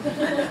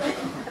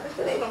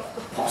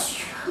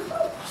 Posture.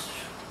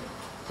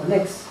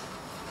 Next.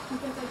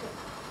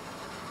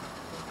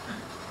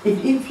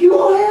 If you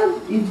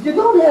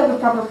don't have a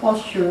proper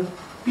posture,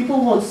 people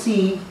won't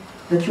see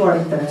that you are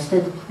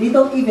interested. They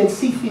don't even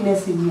see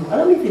finesse in you.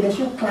 Alam mo yung finesse,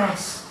 yung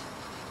class.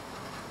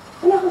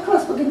 Wala kang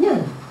class pag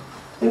ganyan.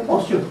 Yung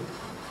posture.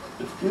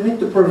 You need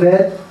to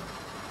prevent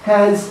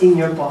hands in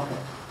your pocket.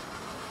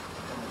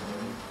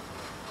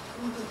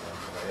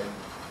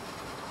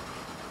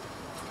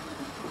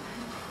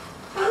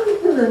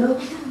 Pangit na no?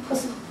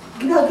 Kasi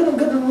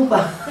ginaganon-ganon mo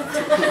pa.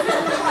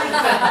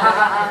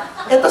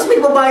 Tapos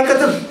may babae ka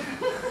doon.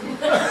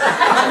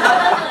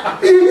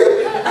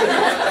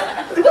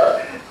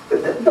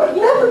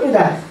 Never do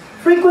that.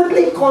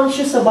 Frequently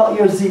conscious about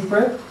your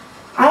zipper.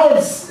 I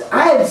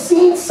have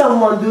seen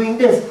someone doing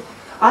this.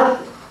 At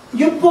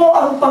yun po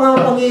ang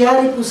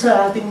pangyayari po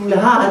sa ating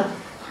lahat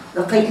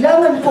na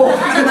kailangan po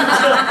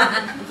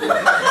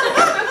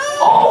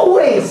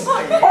always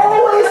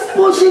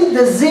pushing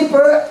the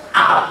zipper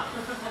up.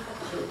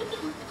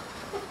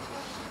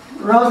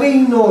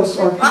 Rubbing nose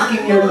or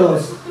picking your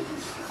nose.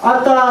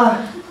 At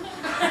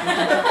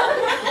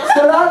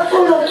sa lahat po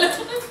ng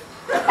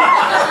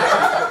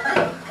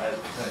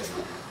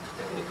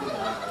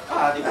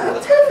I'm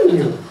telling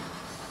you.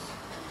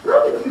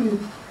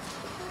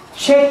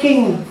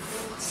 Checking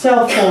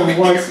cell phone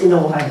once in a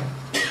while.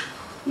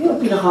 Yun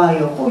ang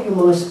pinakayo ko, yung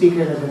mga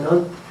speaker na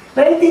gano'n.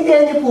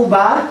 Naintindihan niyo po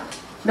ba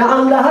na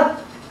ang lahat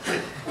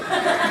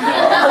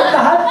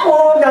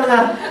po ng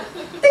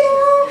ting!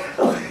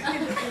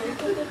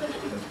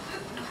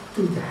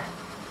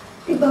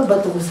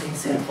 Ibabato ko sa yung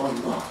cellphone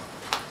mo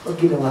pag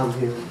ginawa mo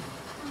yun.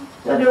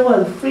 Another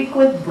one,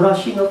 frequent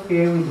brushing of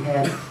hair with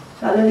hair.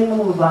 Lalo na yung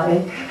mga babae,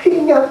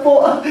 yun nga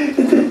po.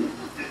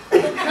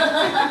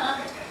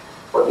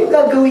 Huwag yung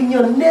gagawin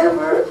nyo,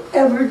 never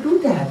ever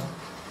do that.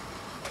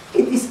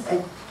 It is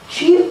a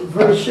cheap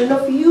version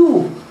of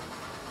you.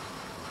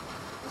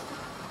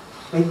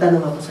 May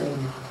tanong ako sa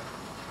inyo.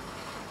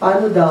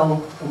 Paano daw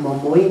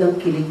umamoy ng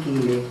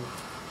kilikili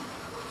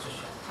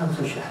ang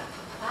sosyal?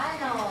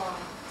 Paano?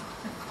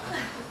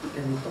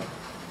 Ganito.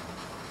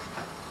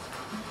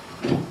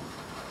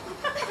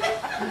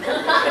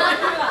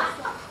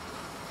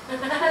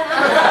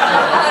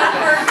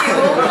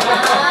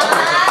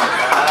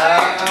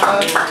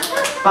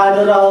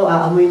 Paano raw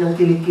aamoy ng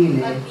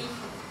kilikili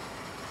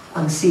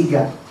ang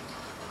siga?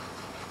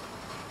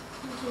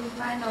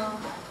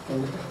 Paano?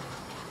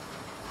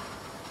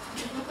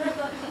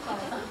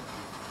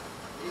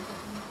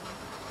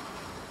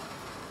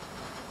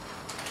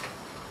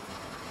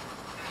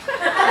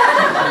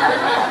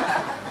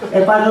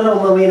 Paano raw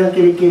umamoy ng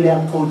kilikili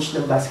ang coach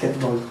ng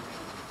basketball?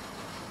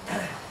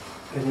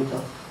 Ganito.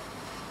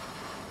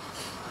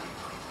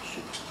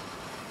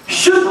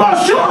 Shoot mo!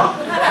 Shoot!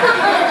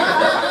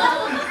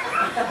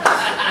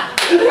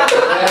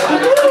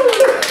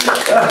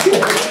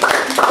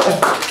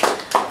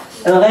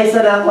 Okay, sa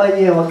nakuha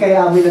niyo. Huwag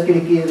kayo amoy ng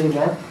kilikili,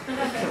 ha?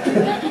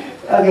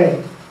 Okay.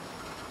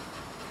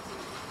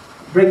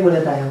 Break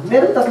muna tayo.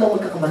 Meron tatlong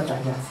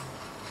magkakabantaya.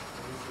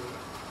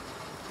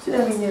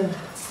 Sinabi niya,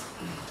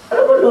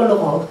 alam mo, lolo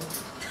ko?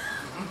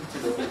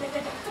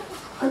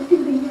 Ang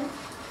tindi niya.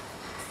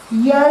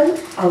 Yan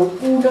ang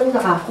unang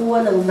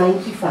nakakuha ng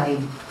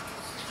 95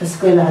 sa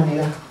eskwelahan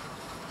nila.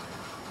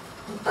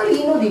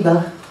 Talino, di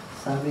ba?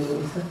 Sabi ng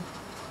isa.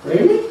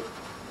 Really?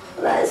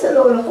 Wala yan sa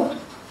lolo ko.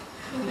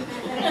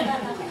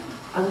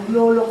 Ang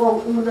lolo ko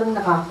ang unang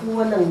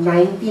nakakuha ng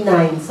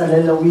 99 sa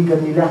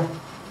lalawigan nila.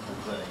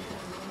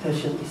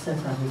 Tapos yung isa,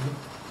 sabi ko,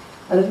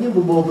 alam niyo,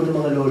 bubobo ng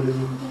mga lolo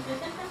niyo.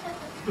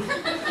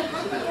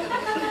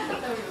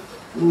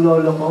 Yung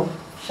lolo ko,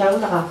 siya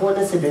ang nakakuha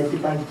ng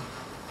 75.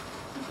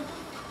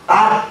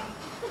 Ah!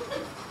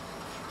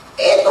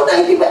 Ito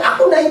 95,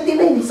 ako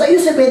 99. Sa'yo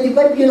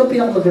 75, yun ang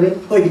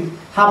pinakamagaling. Hoy,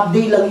 half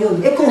day lang yun.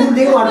 Eh kung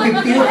hindi,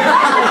 150 yun.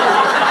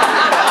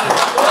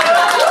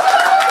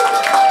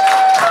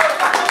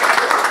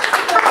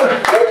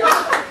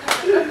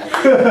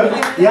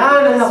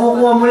 Yan ang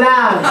nakukuha mo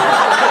lang.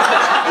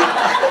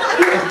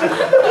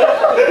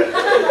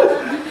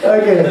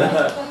 Okay.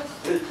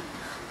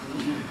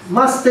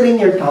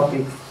 Mastering your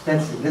topic.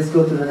 Let's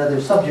go to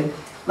another subject.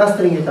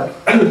 Mastering your topic.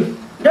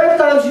 There are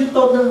times you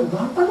thought na,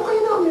 paano kayo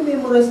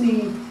na-memorize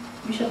ni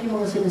Bishop yung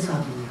mga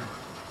sinasabi niya?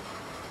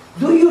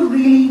 Do you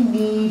really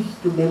need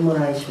to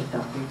memorize your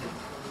topic?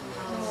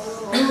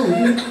 No,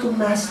 you need to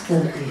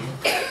master it.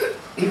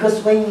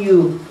 Because when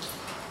you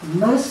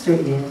master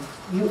it,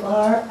 you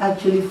are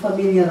actually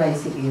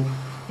familiarizing it.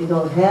 You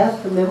don't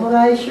have to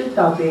memorize your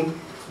topic,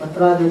 but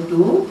rather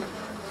to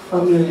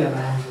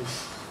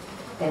familiarize.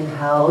 And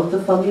how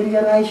to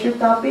familiarize your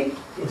topic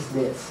is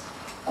this.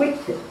 Quick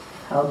tip.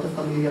 How to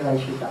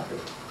familiarize your topic.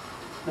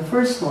 The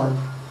first one,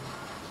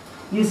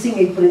 using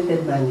a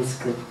printed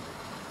manuscript.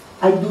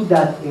 I do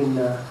that in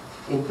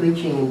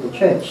preaching in the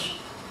church.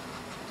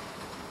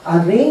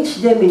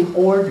 Arrange them in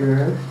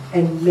order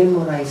and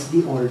memorize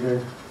the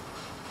order.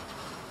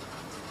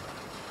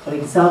 For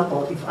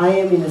example, if I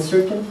am in a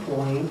certain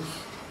point,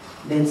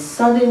 then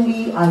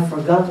suddenly I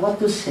forgot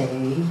what to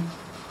say,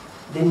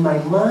 then my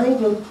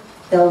mind will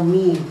tell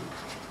me,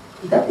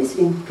 that is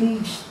in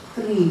page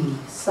 3,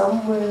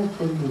 somewhere in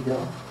the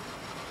middle.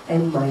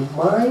 And my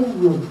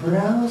mind will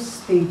browse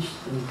page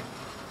 3.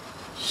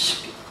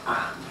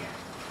 Yeah.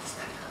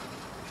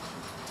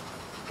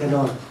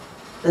 Ganon.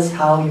 That's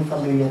how you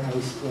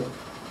familiarize it.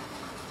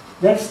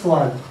 Next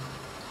one.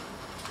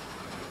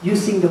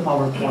 Using the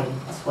PowerPoint.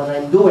 That's what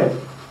I'm doing.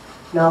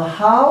 Now,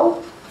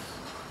 how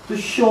to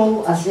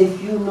show as if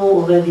you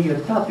know already your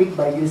topic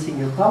by using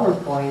your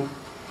PowerPoint?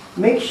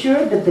 Make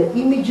sure that the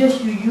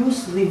images you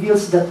use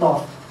reveals the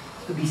thought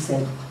to be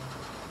said.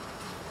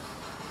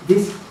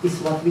 This is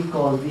what we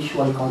call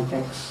visual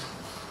context.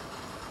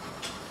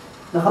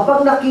 Na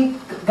kapag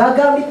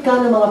gagamit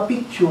ka ng mga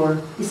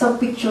picture, isang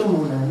picture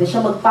muna na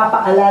siya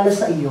magpapaalala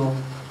sa iyo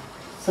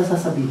sa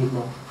sasabihin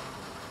mo.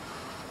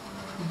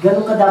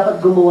 Ganun ka dapat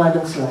gumawa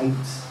ng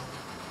slides.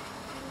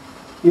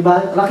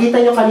 Diba?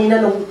 Nakita nyo kanina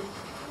nung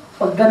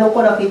pag ganun ko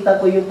nakita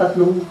ko yung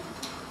tatlong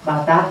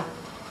bata,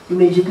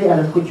 immediately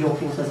alam ko joke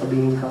yung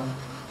sasabihin ko.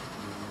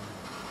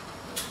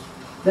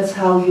 That's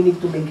how you need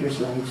to make your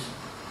slides.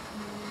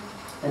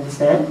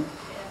 Understand?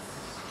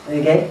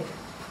 Okay?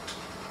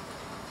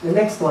 The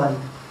next one,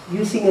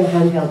 using a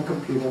handheld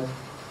computer,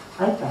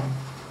 iPad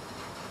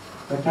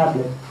or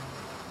tablet.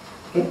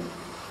 Okay?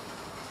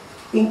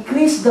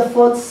 Increase the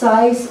font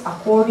size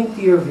according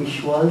to your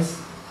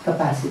visuals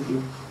capacity.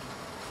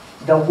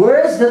 The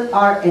words that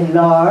are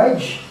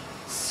enlarged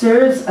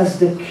serves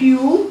as the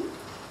cue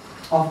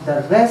of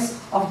the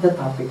rest of the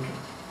topic.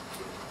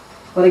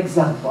 For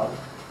example,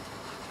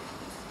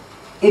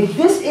 if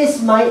this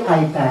is my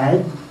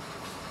iPad,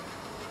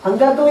 ang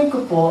gagawin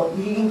ko po,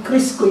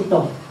 i-increase ko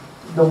ito.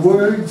 The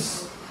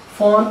words,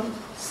 font,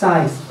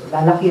 size.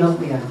 Lalakihan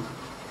ko yan.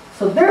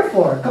 So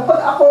therefore, kapag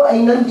ako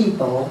ay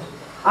nandito,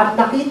 at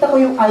nakita ko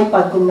yung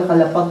iPad kung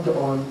nakalapag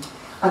doon,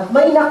 at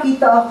may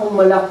nakita akong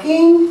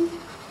malaking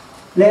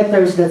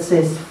letters that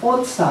says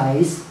font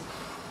size,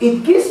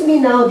 it gives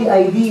me now the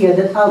idea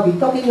that I'll be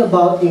talking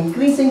about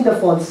increasing the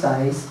font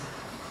size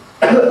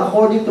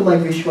according to my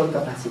visual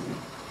capacity.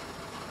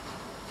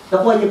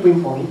 Nakuha niyo po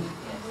yung point?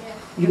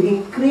 You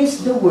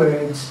increase the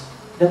words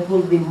that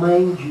will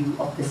remind you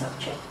of the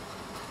subject.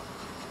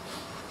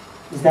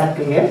 Is that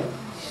clear?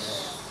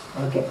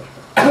 Okay.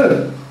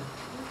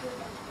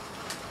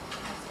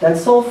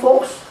 That's all,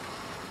 folks.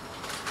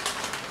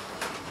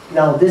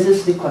 Now, this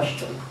is the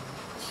question.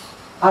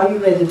 Are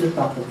you ready to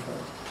talk in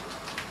front?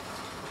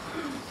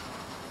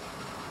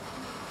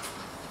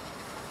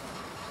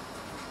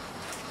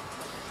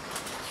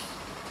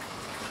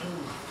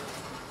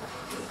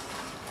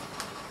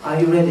 Are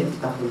you ready to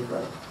talk in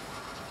front?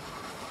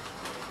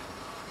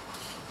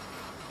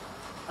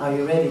 Are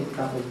you ready to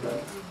talk in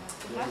front?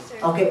 Yes, sir.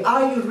 Okay,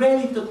 are you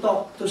ready to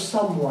talk to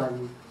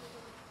someone